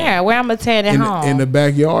fucking Tan it where? Where I'm gonna tan at home? In the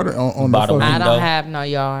backyard on By the the fucking. I window. don't have no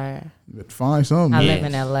yard. Find something. I Yeah. live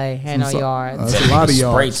in LA. Ain't no yards. That's a lot of Spray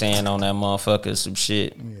yards. tan on that motherfucker, some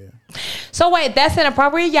shit. So wait, that's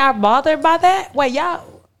inappropriate. Y'all bothered by that?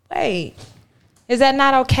 Wait. Is that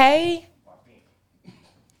not okay?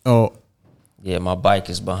 Oh. Yeah, my bike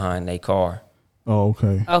is behind their car. Oh,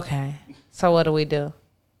 okay. Okay. So what do we do?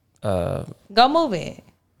 Go move it.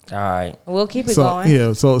 All right. We'll keep it So going.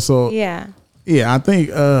 yeah, so Yeah. yeah. I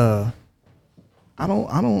think I don't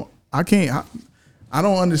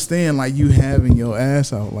understand like you having your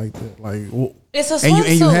ass out like that. Like It's a and you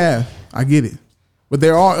swimsuit. have. I get it. But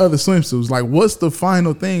there are other swimsuits. Like, what's the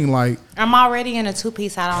final thing? Like, I'm already in a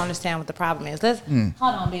 2-piece. I don't understand what the problem is. Let's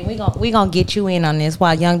hold on, B. We gonna get you in on this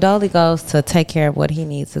while Young Dolly goes to take care of what he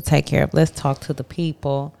needs to take care of. Let's talk to the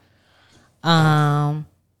people.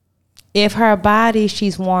 If her body,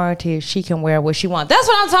 she's warranted, she can wear what she wants. That's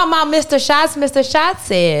what I'm talking about, Mr. Shots. Mr. Shots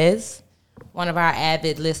says, one of our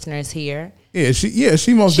avid listeners here.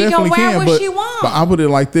 she most She definitely can wear can. what But she want. I put it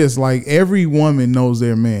like this: like every woman knows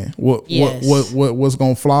their man. What's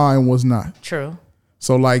gonna fly and what's not. True.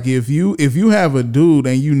 So like if you have a dude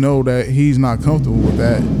and you know that he's not comfortable with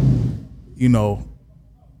that, you know.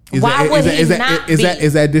 Is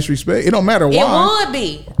that disrespect? It don't matter why. It would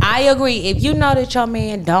be. I agree. If you know that your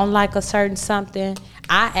man don't like a certain something,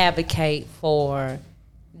 I advocate for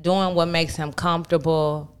doing what makes him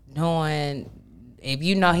comfortable. Doing, if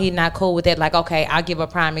you know he's not cool with it, like, okay, I'll give a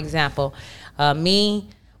prime example. Me,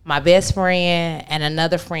 my best friend, and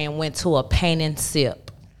another friend went to a paint and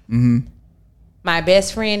sip. Mm-hmm. My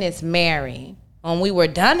best friend is married. When we were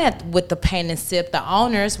done with the paint and sip, the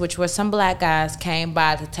owners, which were some black guys, came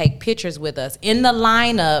by to take pictures with us. In the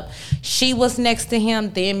lineup, she was next to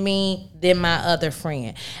him, then me, then my other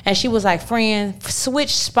friend. And she was like, friend,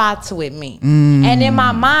 switch spots with me. And in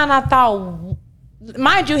my mind, I thought,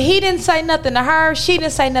 mind you, he didn't say nothing to her. She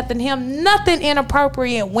didn't say nothing to him. Nothing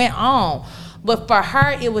inappropriate went on. But for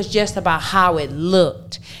her, it was just about how it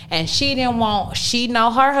looked. And she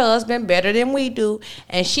know her husband better than we do.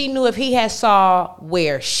 And she knew if he had saw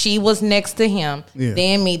where she was next to him,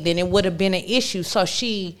 then me, then it would have been an issue. So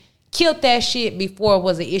she killed that shit before it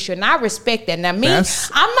was an issue. And I respect that. Now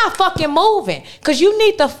I'm not fucking moving. Because you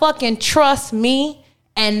need to fucking trust me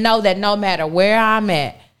and know that no matter where I'm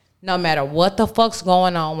at, no matter what the fuck's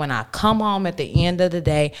going on, when I come home at the end of the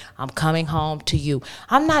day, I'm coming home to you.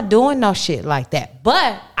 I'm not doing no shit like that.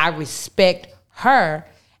 But I respect her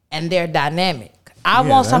and their dynamic. I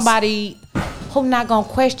want somebody who not gonna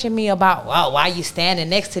question me about, well, why you standing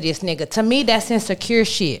next to this nigga? To me, that's insecure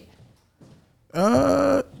shit.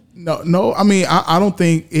 No. I mean, I don't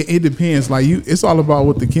think it depends. Like it's all about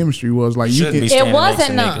what the chemistry was. Like you can. It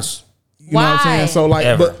wasn't none. You know what I'm saying? So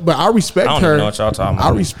like, but I respect I don't her. even know what y'all talking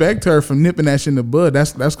about. I respect her for nipping that shit in the bud.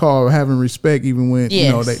 That's called having respect, even when you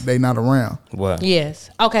know they not around. What? Yes.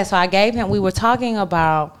 Okay. So I gave him. We were talking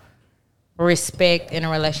about respect in a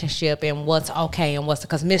relationship and what's okay and what's,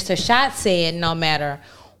 because Mr. Shot said no matter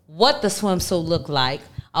what the swimsuit look like,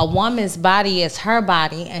 a woman's body is her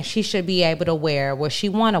body and she should be able to wear what she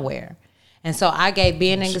want to wear. And so I gave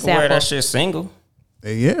Ben an She example. wear that shit single.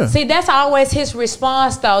 Yeah. See, that's always his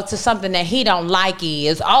response though to something that he don't like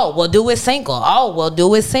is, oh, well, do it single. Oh, well,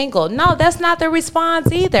 do it single. No, that's not the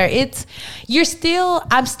response either.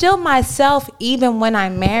 I'm still myself even when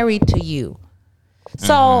I'm married to you.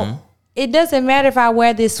 So it doesn't matter if I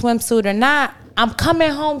wear this swimsuit or not. I'm coming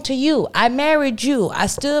home to you. I married you. I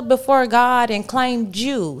stood before God and claimed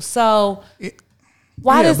you. So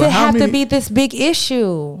why does it have to be this big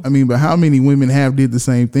issue? I mean, but how many women have did the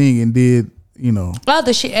same thing and did, you know,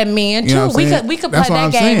 other shit, and men too. You know what I'm We could saying? play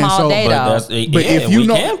that game all day though. But if you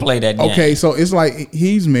know, can play that game. Okay, so it's like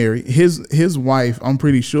he's married. His wife, I'm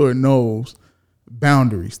pretty sure, knows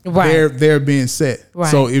boundaries. Right. They're being set.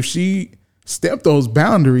 Right. So if she stepped those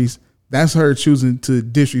boundaries, that's her choosing to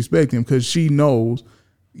disrespect him because she knows,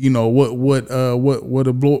 you know, what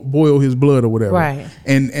boil his blood or whatever. Right.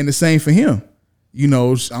 And the same for him. You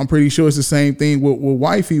know, I'm pretty sure it's the same thing with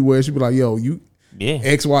wifey where she be like, yo, you. Yeah,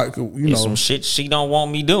 X, Y, you know, some shit she don't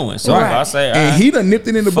want me doing. So right. if I say, and he done nipped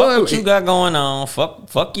it in the fuck bud. What you got going on?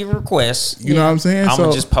 Fuck your requests. You know what I'm saying? I'm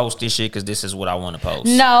gonna just post this shit because this is what I want to post.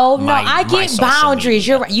 No, I get boundaries.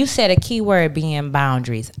 You're right. You said a key word being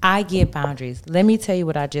boundaries. I get boundaries. Let me tell you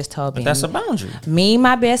what I just told you. That's a boundary. Me,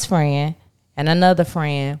 my best friend, and another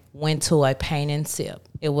friend went to a paint and sip.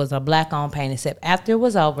 It was a black-owned paint and sip. After it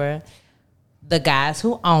was over, the guys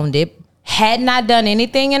who owned it had not done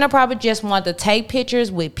anything inappropriate, just wanted to take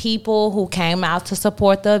pictures with people who came out to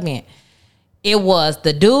support the event. It was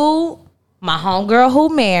the dude, my homegirl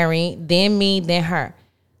who married, then me, then her.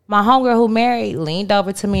 My homegirl who married leaned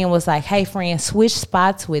over to me and was like, hey, friend, switch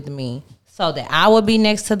spots with me so that I would be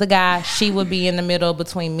next to the guy. She would be in the middle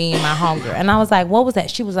between me and my homegirl. And I was like, what was that?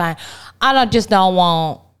 She was like, just don't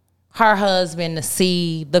want her husband to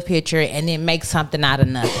see the picture and then make something out of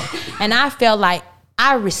nothing. And I felt like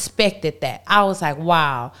I respected that. I was like,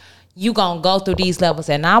 wow, you gonna go through these levels.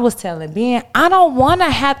 And I was telling Ben, I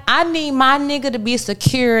need my nigga to be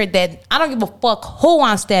secure that I don't give a fuck who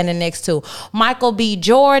I'm standing next to. Michael B.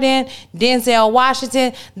 Jordan, Denzel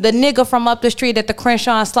Washington, the nigga from up the street at the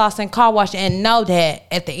Crenshaw and Slauson car wash, and know that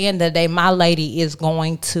at the end of the day, my lady is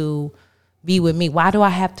going to be with me. Why do I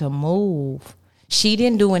have to move? She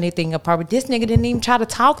didn't do anything appropriate. This nigga didn't even try to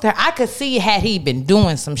talk to her. I could see had he been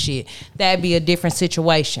doing some shit, that'd be a different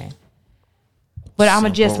situation. But I'm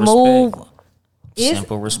going to just move.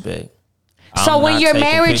 Simple respect. So when you're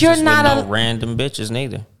married, you're not no random bitches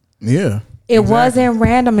neither. Yeah. It wasn't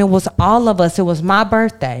random. It was all of us. It was my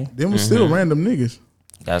birthday. Them was still random niggas.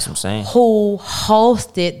 That's what I'm saying. Who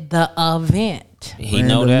hosted the event. He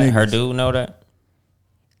know that? Niggas. Her dude know that?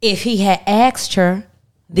 If he had asked her,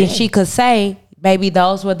 then she could say, baby,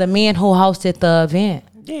 those were the men who hosted the event.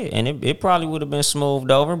 Yeah, and it probably would have been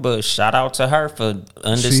smoothed over, but shout out to her for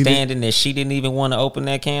understanding that she didn't even want to open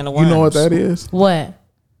that can of worms. You know what that is? What?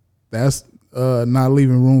 That's not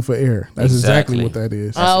leaving room for error. That's exactly what that is.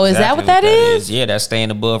 Is that what that is? Yeah, that's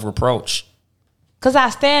staying above reproach. Because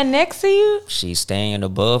I stand next to you? She's staying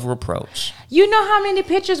above reproach. You know how many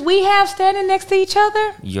pictures we have standing next to each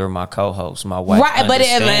other? You're my co-host. My wife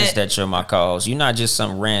understands that you're my co-host. You're not just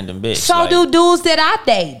some random bitch. So do dudes that I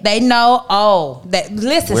date. They know,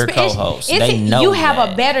 listen. We're co-hosts. They know you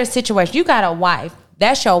have a better situation. You got a wife.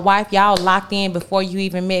 That's your wife. Y'all locked in before you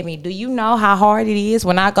even met me. Do you know how hard it is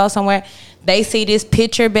when I go somewhere? They see this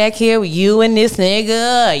picture back here with you and this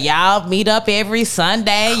nigga. Y'all meet up every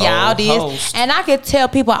Sunday. Y'all this. And I could tell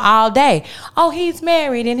people all day, oh, he's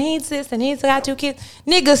married and he's this and he's got 2 kids.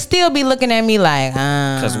 Niggas still be looking at me like,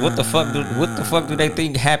 Because what the fuck do they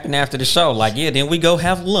think happened after the show? Like, yeah, then we go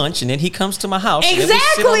have lunch and then he comes to my house.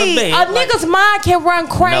 Exactly. A nigga's mind can run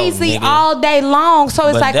crazy all day long. So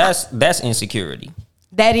it's like that's insecurity.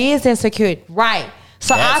 That is insecurity. Right.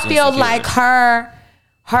 So I feel like her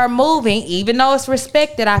moving, even though it's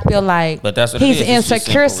respected, I feel like he's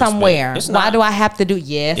insecure somewhere. Why do I have to do?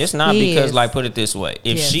 Yes, it's not because, like, put it this way: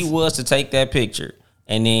 if she was to take that picture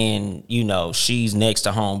and then she's next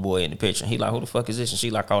to homeboy in the picture, and he like, who the fuck is this? And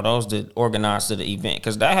she like, oh, those the organizers of the event,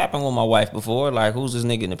 because that happened with my wife before. Like, who's this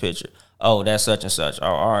nigga in the picture? Oh, that's such and such. Oh,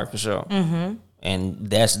 all right, for sure. Mm-hmm. And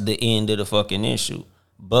that's the end of the fucking issue.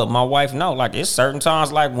 But my wife know, like, it's certain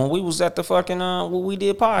times, like when we was at the fucking when we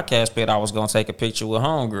did podcast pit, I was gonna take a picture with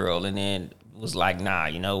homegirl, and then was like, nah,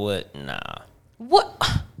 you know what? Nah. What?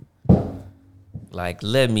 Like,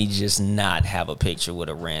 let me just not have a picture with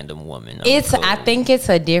a random woman. I think it's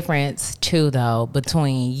a difference too, though,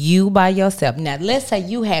 between you by yourself. Now, let's say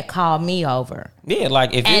you had called me over. Yeah,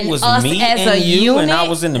 like if it was me and you unit, and I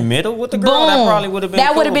was in the middle with the girl, boom, that probably would have been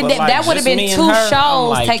that would have been that would have been 2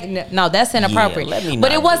 shows. Like, no, that's inappropriate. Yeah,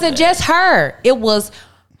 but it wasn't just her. It was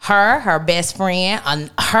her best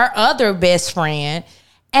friend, her other best friend,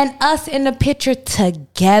 and us in the picture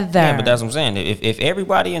together. Yeah, but that's what I'm saying. If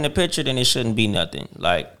everybody in the picture, then it shouldn't be nothing.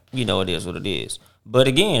 Like, it is what it is. But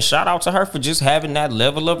again, shout out to her for just having that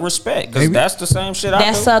level of respect, because that's the same shit I do.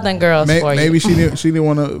 That's Southern girls for you. Maybe she didn't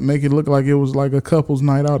want to make it look like it was like a couple's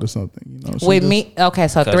night out or something. With me, okay,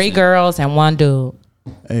 so 3 girls and 1 dude.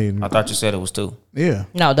 Hey, I thought you said it was 2. Yeah.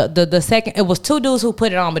 No, the second, it was 2 dudes who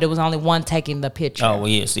put it on, but it was only 1 taking the picture. Oh well,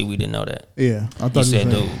 yeah. See, we didn't know that. Yeah, I thought you said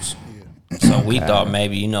dudes. So we thought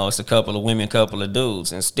maybe, it's a couple of women, couple of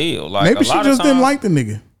dudes, and still, like, maybe she just didn't like the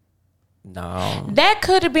nigga. No, that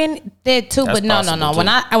could have been that too, but no. Too. When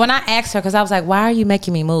I asked her, because I was like, "Why are you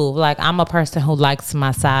making me move?" Like, I'm a person who likes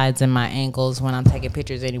my sides and my angles when I'm taking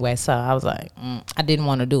pictures anyway. So I was like, I didn't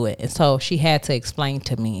want to do it, and so she had to explain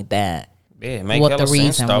to me that what the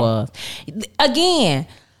reason was. Again,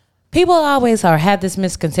 people always have this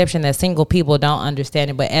misconception that single people don't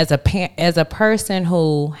understand it, but as a person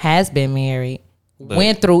who has been married,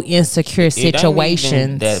 went through insecure situations. Ain't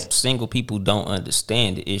even that single people don't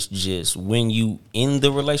understand it. It's just when you in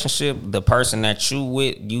the relationship, the person that you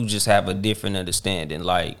with, you just have a different understanding.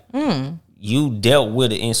 Like, you dealt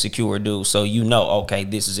with an insecure dude, so okay,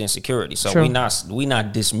 this is insecurity. So we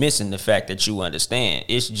not dismissing the fact that you understand.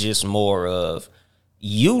 It's just more of,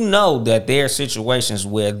 that there are situations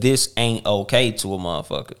where this ain't okay to a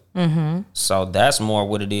motherfucker. Mm-hmm. So that's more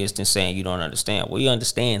what it is than saying you don't understand. We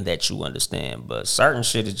understand that you understand, but certain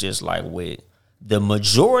shit is just like with the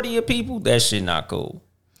majority of people, that shit not cool.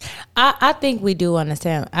 I think we do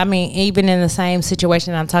understand. I mean, even in the same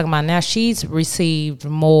situation I'm talking about now, she's received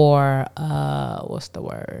more, what's the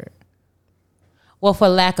word? Well, for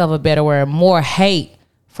lack of a better word, more hate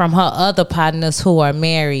from her other partners who are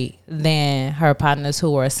married than her partners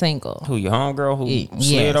who are single. Who, your homegirl who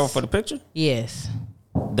slid over for the picture? Yes.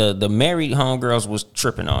 The married homegirls was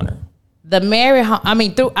tripping on her. The married,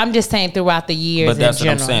 I'm just saying throughout the years. But that's in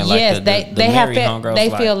what general. I'm saying. Like yes, they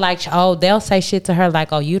have feel like they'll say shit to her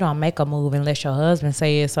like, oh, you don't make a move unless your husband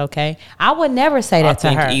say it's okay. I would never say that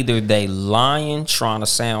to her. I think either they lying, trying to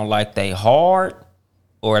sound like they hard,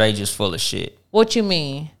 or they just full of shit. What you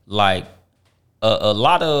mean? Like a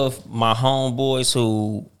lot of my homeboys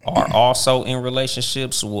who are also in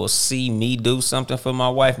relationships will see me do something for my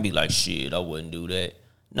wife and be like, shit, I wouldn't do that,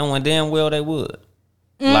 knowing damn well they would.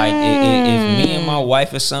 Like if me and my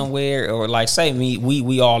wife is somewhere, or like say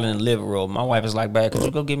we all in the living room, my wife is like, babe, could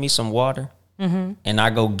you go get me some water? Mm-hmm. And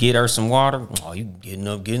I go get her some water. Oh, you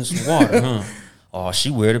getting some water, huh? Oh,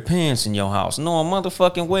 she wear the pants in your house. Knowing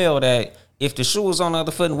motherfucking well that if the shoe was on the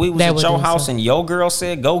other foot and we was at your house and your girl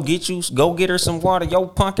said go get her some water, your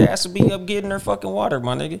punk ass would be up getting her fucking water,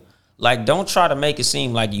 my nigga. Like, don't try to make it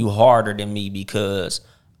seem like you harder than me because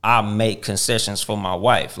I make concessions for my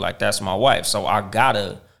wife. Like, that's my wife. So I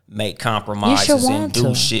gotta make compromises and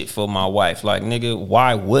do shit for my wife. Like, nigga,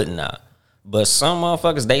 why wouldn't I? But some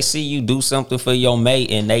motherfuckers, they see you do something for your mate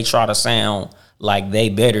and they try to sound like they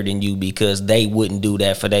better than you because they wouldn't do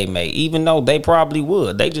that for their mate. Even though they probably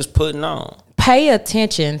would. They just putting on. Pay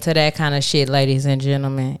attention to that kind of shit, ladies and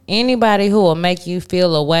gentlemen. Anybody who will make you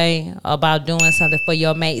feel a way about doing something for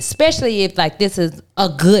your mate, especially if like this is a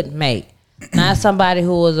good mate. Not somebody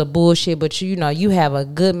who was a bullshit, but you have a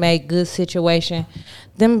good mate, good situation.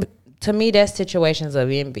 Them, to me, that's situations of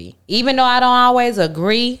envy. Even though I don't always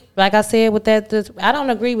agree, like I said with that, I don't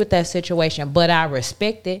agree with that situation, but I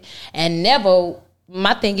respect it. And never,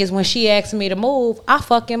 my thing is when she asked me to move, I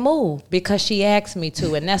fucking move because she asked me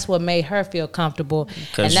to, and that's what made her feel comfortable.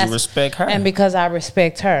 Because you respect her. And because I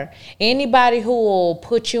respect her. Anybody who will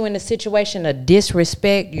put you in a situation to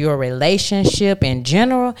disrespect your relationship in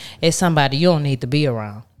general is somebody you don't need to be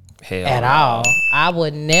around. Hell at all. I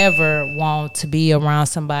would never want to be around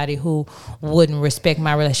somebody who wouldn't respect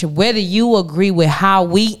my relationship. Whether you agree with how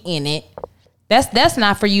we in it, that's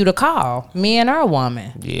not for you to call, man or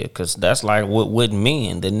woman. Yeah, because that's like with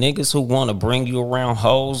men. The niggas who want to bring you around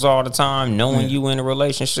hoes all the time, knowing you in a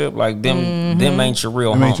relationship, like them ain't your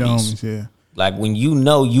real homies. Yeah. Like when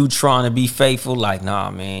you trying to be faithful, like,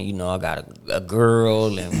 nah, man, I got a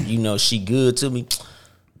girl and she good to me.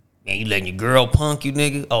 Man, you letting your girl punk you,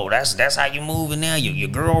 nigga? Oh, that's how you moving now? Your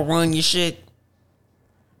girl run your shit?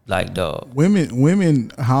 Like, dog.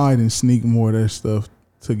 Women hide and sneak more of their stuff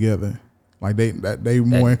together. Like they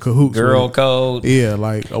more in cahoots. Girl code. Yeah,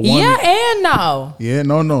 like a woman. Yeah and no. Yeah,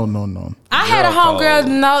 no. I had a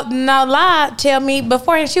homegirl, no lie, tell me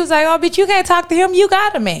before, and she was like, oh, bitch, you can't talk to him. You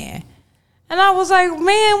got a man. And I was like,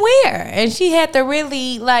 man, where? And she had to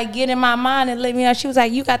really like get in my mind and let me know. She was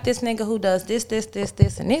like, you got this nigga who does this,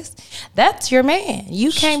 and this. That's your man.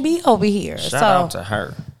 You can't be over here. Shout out to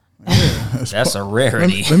her. That's a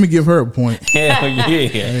rarity. Let me give her a point. Hell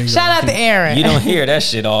yeah. Shout out to Aaron. You don't hear that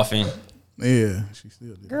shit often. Yeah, she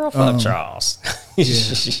still did. Girl, fuck Charles.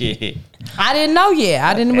 Shit. I didn't know yet.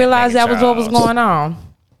 I didn't realize that was what was going on.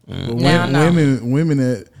 Women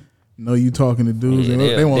that know you talking to dudes, and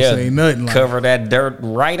they won't say nothing. Cover that dirt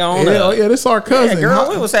right on up. Yeah, this our cousin. Yeah, girl,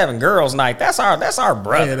 we was having girls' night. That's our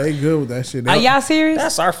brother. Yeah, they good with that shit. Are y'all serious?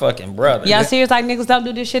 That's our fucking brother. Y'all serious? Like niggas don't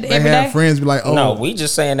do this shit every day? They have friends be like, oh. No, we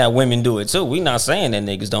just saying that women do it too. We not saying that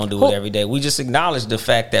niggas don't do it every day. We just acknowledge the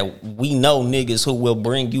fact that we know niggas who will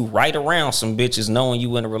bring you right around some bitches knowing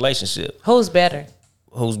you in a relationship. Who's better?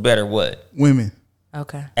 Who's better what? Women.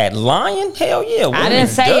 Okay. At lying? Hell yeah. Women, I didn't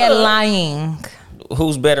say at lying.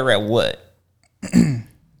 Who's better at what?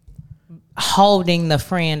 Holding the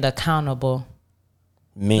friend accountable.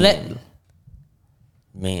 Men.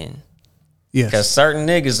 Yes. Because certain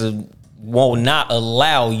niggas will not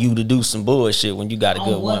allow you to do some bullshit when you got a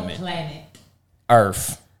good woman. Planet?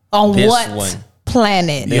 Earth. On this what one.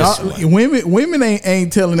 planet? Women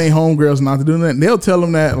ain't telling their homegirls not to do that. They'll tell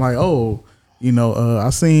them that like, oh, I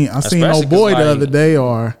seen no boy the other day,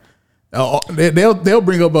 or they'll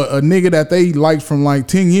bring up a nigga that they liked from like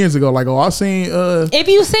 10 years ago. Like, oh, I seen. If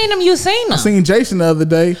you seen him, you seen him. I seen Jason the other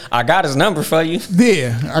day. I got his number for you.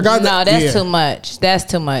 Yeah, I got. No, that's too much. That's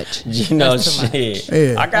too much. Shit.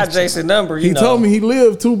 Yeah. I got Jason's number. He told me he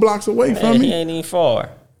lived 2 blocks away from me. He ain't even far.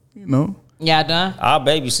 Y'all done? I'll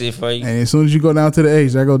babysit for you. And as soon as you go down to the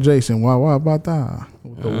H, there go Jason. Why about that?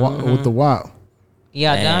 With the WAP.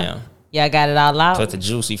 Y'all done? Y'all got it all out? Put the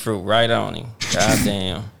juicy fruit right on him.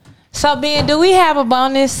 Goddamn. So, Ben, do we have a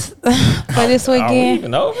bonus for this weekend? Are we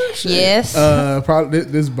even over? Shit. Yes. Probably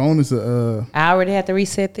this bonus. I already have to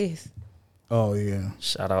reset this. Oh yeah.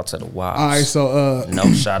 Shout out to the Wops. All right, so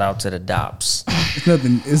no shout out to the Dops.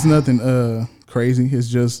 It's nothing crazy. It's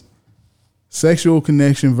just sexual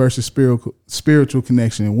connection versus spiritual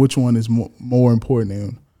connection, and which one is more important,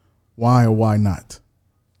 and why or why not?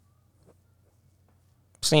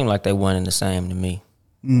 Seem like they one and the same to me.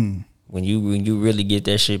 When you really get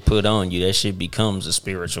that shit put on you, that shit becomes a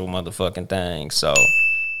spiritual motherfucking thing. So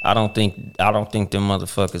I don't think them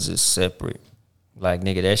motherfuckers is separate. Like,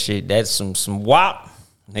 nigga, that shit, that's some WAP.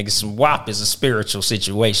 Nigga, some WAP is a spiritual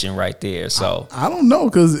situation right there. So I don't know,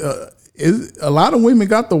 because a lot of women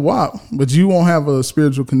got the WAP, but you won't have a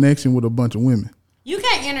spiritual connection with a bunch of women. You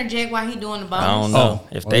can't interject while he doing the bonus. I don't know.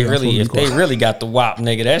 If they really got the WAP,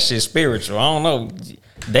 nigga, that shit spiritual. I don't know.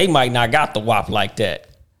 They might not got the WAP like that.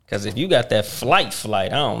 Because if you got that flight, I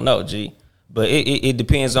don't know, G. But it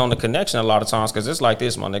depends on the connection a lot of times. Because it's like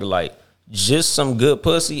this, my nigga. Like, just some good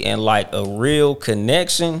pussy and, like, a real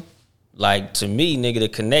connection. Like, to me, nigga, the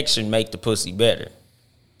connection make the pussy better.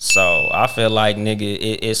 So, I feel like, nigga,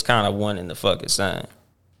 it's kind of one in the fucking same.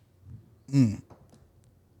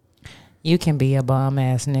 You can be a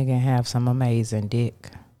bum-ass nigga and have some amazing dick.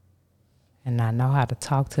 And not know how to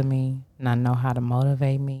talk to me. Not know how to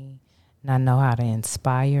motivate me. Not know how to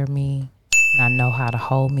inspire me. Not know how to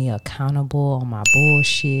hold me accountable on my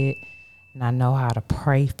bullshit. Not know how to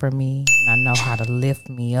pray for me. Not know how to lift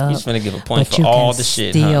me up. He's finna give a point for all the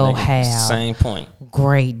shit, still huh? Have same point.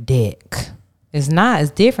 Great dick. It's not.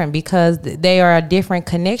 It's different because they are different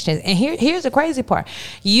connections. And here's the crazy part.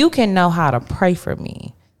 You can know how to pray for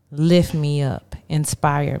me, lift me up,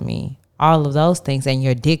 inspire me, all of those things, and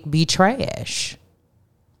your dick be trash.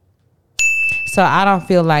 So I don't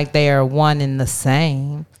feel like they are one and the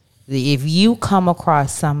same. If you come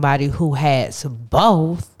across somebody who has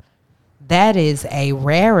both, that is a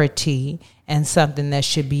rarity and something that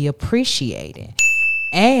should be appreciated.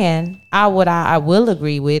 And what I will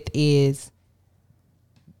agree with is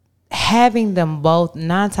having them both.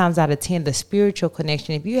 9 times out of 10, the spiritual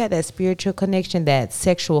connection, if you have that spiritual connection, that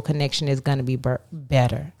sexual connection is going to be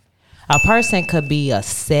better. A person could be a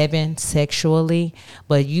 7 sexually,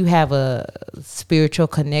 but you have a spiritual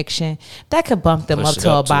connection that could bump them up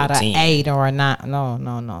to about an 8 or a 9.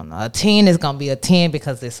 No. A 10 is going to be a 10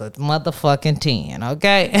 because it's a motherfucking 10,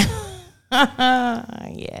 okay?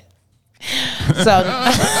 Yeah. So,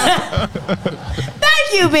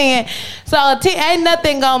 thank you, Ben. So, ain't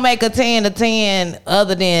nothing gonna make a 10 a 10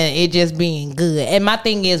 other than it just being good. And my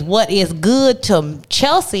thing is, what is good to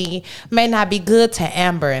Chelsea may not be good to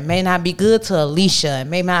Amber. It may not be good to Alicia. It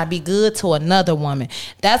may not be good to another woman.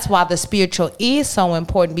 That's why the spiritual is so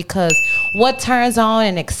important, because what turns on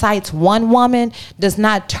and excites one woman does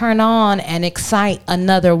not turn on and excite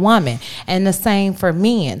another woman. And the same for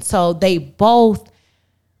men. So, they both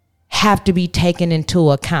have to be taken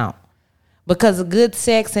into account, because of good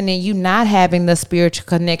sex and then you not having the spiritual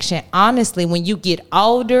connection. Honestly, when you get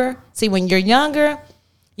older, see, when you're younger,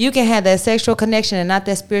 you can have that sexual connection and not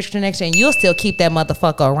that spiritual connection, and you'll still keep that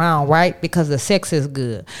motherfucker around, right? Because the sex is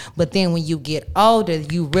good. But then when you get older,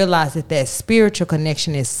 you realize that spiritual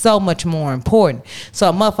connection is so much more important. So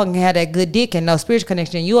a motherfucker can have that good dick and no spiritual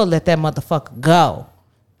connection, you'll let that motherfucker go.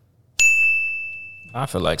 I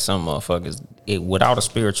feel like some motherfuckers, without a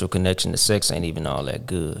spiritual connection, the sex ain't even all that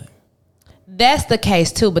good. That's the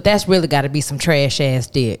case too, but that's really got to be some trash ass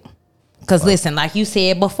dick. Cause listen, like you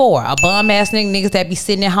said before, a bum ass niggas that be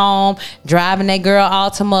sitting at home driving that girl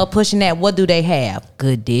Altima, pushing that. What do they have?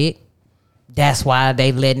 Good dick. That's why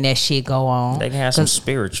they letting that shit go on. They can have some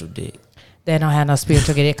spiritual dick. They don't have no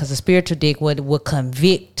spiritual dick, because a spiritual dick would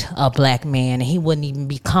convict a black man, and he wouldn't even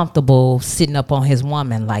be comfortable sitting up on his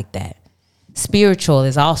woman like that. Spiritual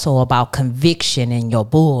is also about conviction and your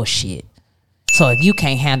bullshit. So if you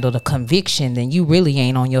can't handle the conviction, then you really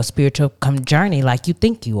ain't on your spiritual journey like you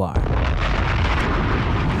think you are.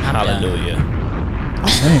 Hallelujah.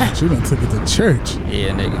 Man, you done took it to church. Yeah,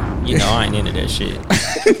 nigga. You know I ain't into that shit.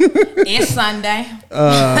 It's Sunday.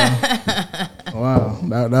 Wow,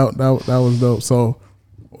 that was dope.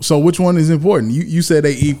 So which one is important? You said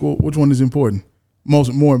they equal. Which one is important?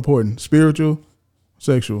 More important, spiritual,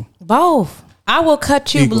 sexual? Both. I will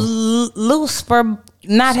cut you loose for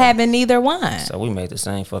not having either one. So we made the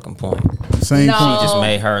same fucking point. Same point. She just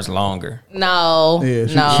made hers longer. No.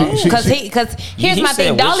 Because here's my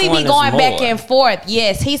thing. Don't leave me going back and forth.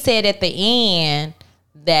 Yes, he said at the end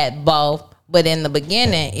that both, but in the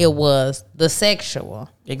beginning it was the sexual.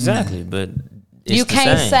 Exactly, but You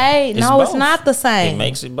can't say no. It's not the same. It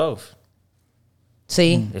makes it both.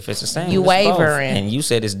 See, if it's the same, you wavering, and you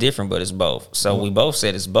said it's different, but it's both. So we both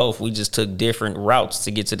said it's both. We just took different routes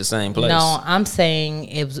to get to the same place. No, I'm saying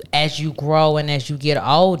as you grow and as you get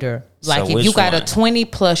older. Like so if you got a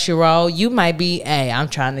 20-plus-year-old, you might be, hey, I'm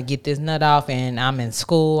trying to get this nut off, and I'm in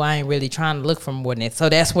school. I ain't really trying to look for more than it. So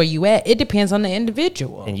that's where you at. It depends on the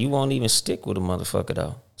individual. And you won't even stick with a motherfucker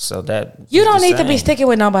though. So that you don't need to be sticking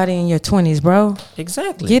with nobody in your 20s, bro.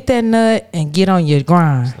 Exactly. Get that nut and get on your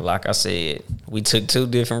grind. Like I said, we took 2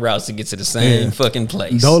 different routes to get to the same fucking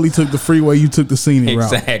place. Dolly took the freeway, you took the scenic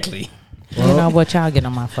route. Exactly. Well, you know what, y'all get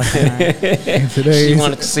on my fucking nerve. And today's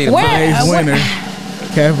wanted to see the winner,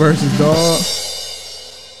 Cat versus Dog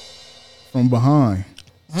from behind.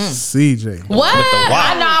 CJ. What?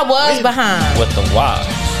 I know I was behind. With the why.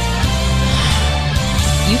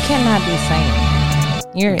 You cannot be saying that.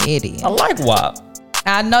 You're an idiot. I like WAP.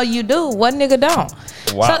 I know you do. What nigga don't?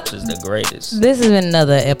 WAP is the greatest. This has been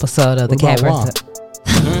another episode of the Cat versus.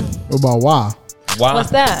 What about WAP? What's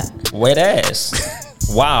that? Wet ass.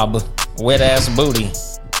 WAP. Wet ass booty.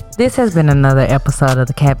 This has been another episode of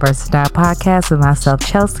the Cat vs. Dog podcast with myself,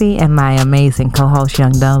 Chelsea, and my amazing co-host,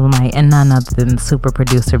 Young Dolomite, and none other than the super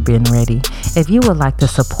producer, Ben Reddy. If you would like to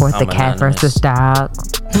support the Cat vs. Dog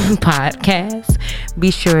podcast,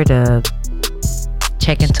 be sure to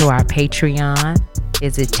check into our Patreon.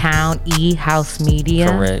 Is it Town E House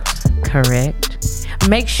Media? Correct.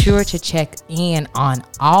 Make sure to check in on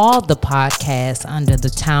all the podcasts under the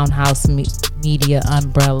Townhouse Media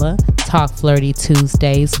umbrella. Talk Flirty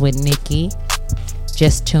Tuesdays with Nikki.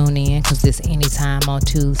 Just tune in because it's anytime on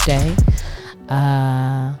Tuesday.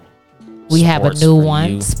 We have a new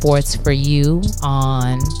one, Sports for You,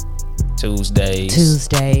 on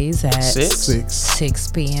Tuesdays at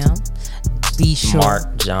 6 p.m. Be sure.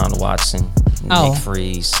 Mark, John Watson, Nick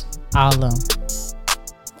Freeze. All them.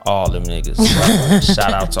 All them niggas.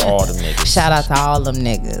 Shout out to all them niggas. Shout out to all them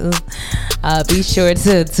niggas. Be sure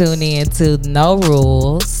to tune in to No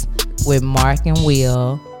Rules with Mark and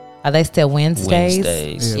Will. Are they still Wednesdays?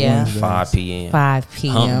 Wednesdays. Yeah. 5 p.m. 5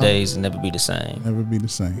 p.m. Hump days never be the same. Never be the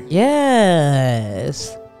same.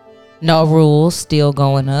 Yes. No Rules still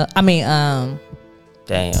going up. I mean,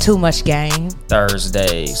 damn. Too Much Game.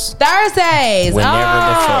 Thursdays. Whenever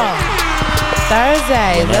the fuck.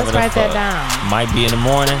 Thursdays. Let's write that down. Might be in the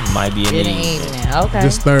morning. Might be in the evening. Okay.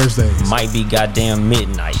 Just Thursdays. Might be goddamn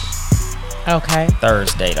midnight. Okay.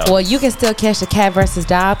 Thursday though. Well, you can still catch the Cat vs.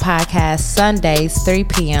 Dog podcast Sundays 3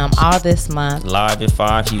 p.m. all this month. Live at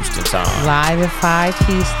 5 Houston time.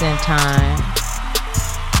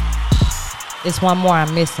 It's one more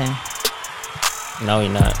I'm missing. No,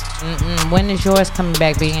 you're not. When is yours coming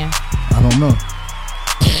back, Ben? I don't know.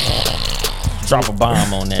 Drop a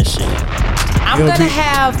bomb on that shit. I'm gonna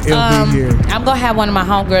have one of my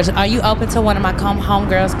homegirls. Are you open to one of my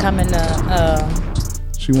homegirls coming to?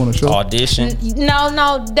 She want to show audition?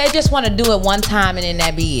 No. They just want to do it one time and then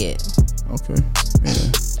that be it. Okay.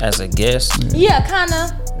 Yeah. As a guest? Yeah, kind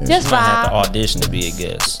of. Just she might have to vibe. audition to be a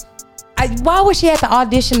guest. Why would she have to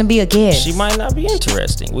audition to be a guest? She might not be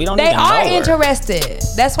interesting. We don't. They even know are her. interested.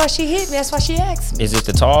 That's why she hit me. That's why she asked me. Is it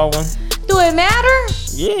the tall one? Do it matter?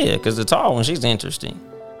 Yeah, because the tall one, she's interesting.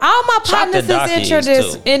 All my partners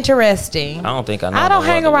is interesting. I don't think I know. I don't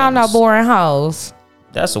hang around no boring hoes.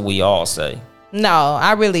 That's what we all say. No,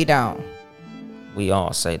 I really don't. We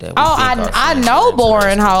all say that. I know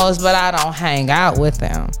boring hoes, but I don't hang out with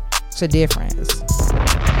them. It's a difference.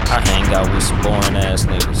 I hang out with some boring ass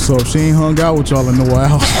niggas. So if she ain't hung out with y'all in a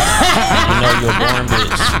while, you know you're a boring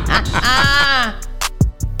bitch.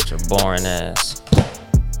 You're boring ass.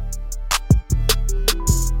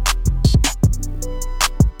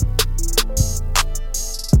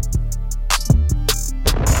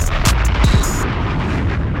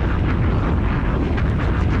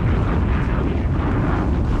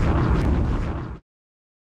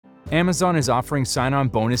 Amazon is offering sign-on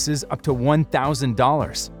bonuses up to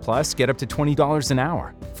 $1,000, plus get up to $20 an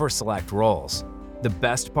hour for select roles. The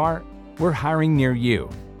best part? We're hiring near you.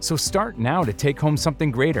 So start now to take home something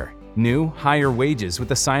greater. New, higher wages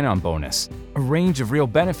with a sign-on bonus, a range of real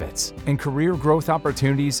benefits, and career growth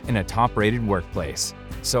opportunities in a top-rated workplace.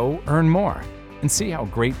 So earn more and see how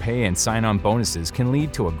great pay and sign-on bonuses can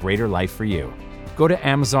lead to a greater life for you. Go to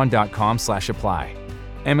amazon.com/apply.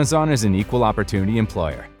 Amazon is an equal opportunity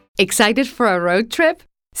employer. Excited for a road trip?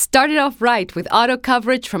 Start it off right with auto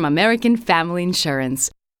coverage from American Family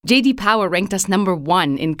Insurance. J.D. Power ranked us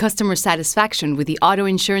 #1 in customer satisfaction with the auto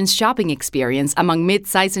insurance shopping experience among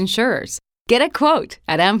mid-size insurers. Get a quote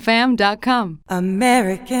at amfam.com.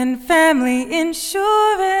 American Family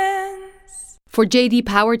Insurance. For JD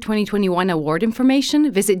Power 2021 award information,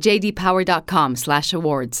 visit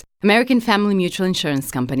jdpower.com/awards. American Family Mutual Insurance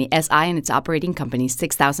Company, SI and its operating companies,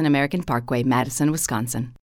 6000 American Parkway, Madison, Wisconsin.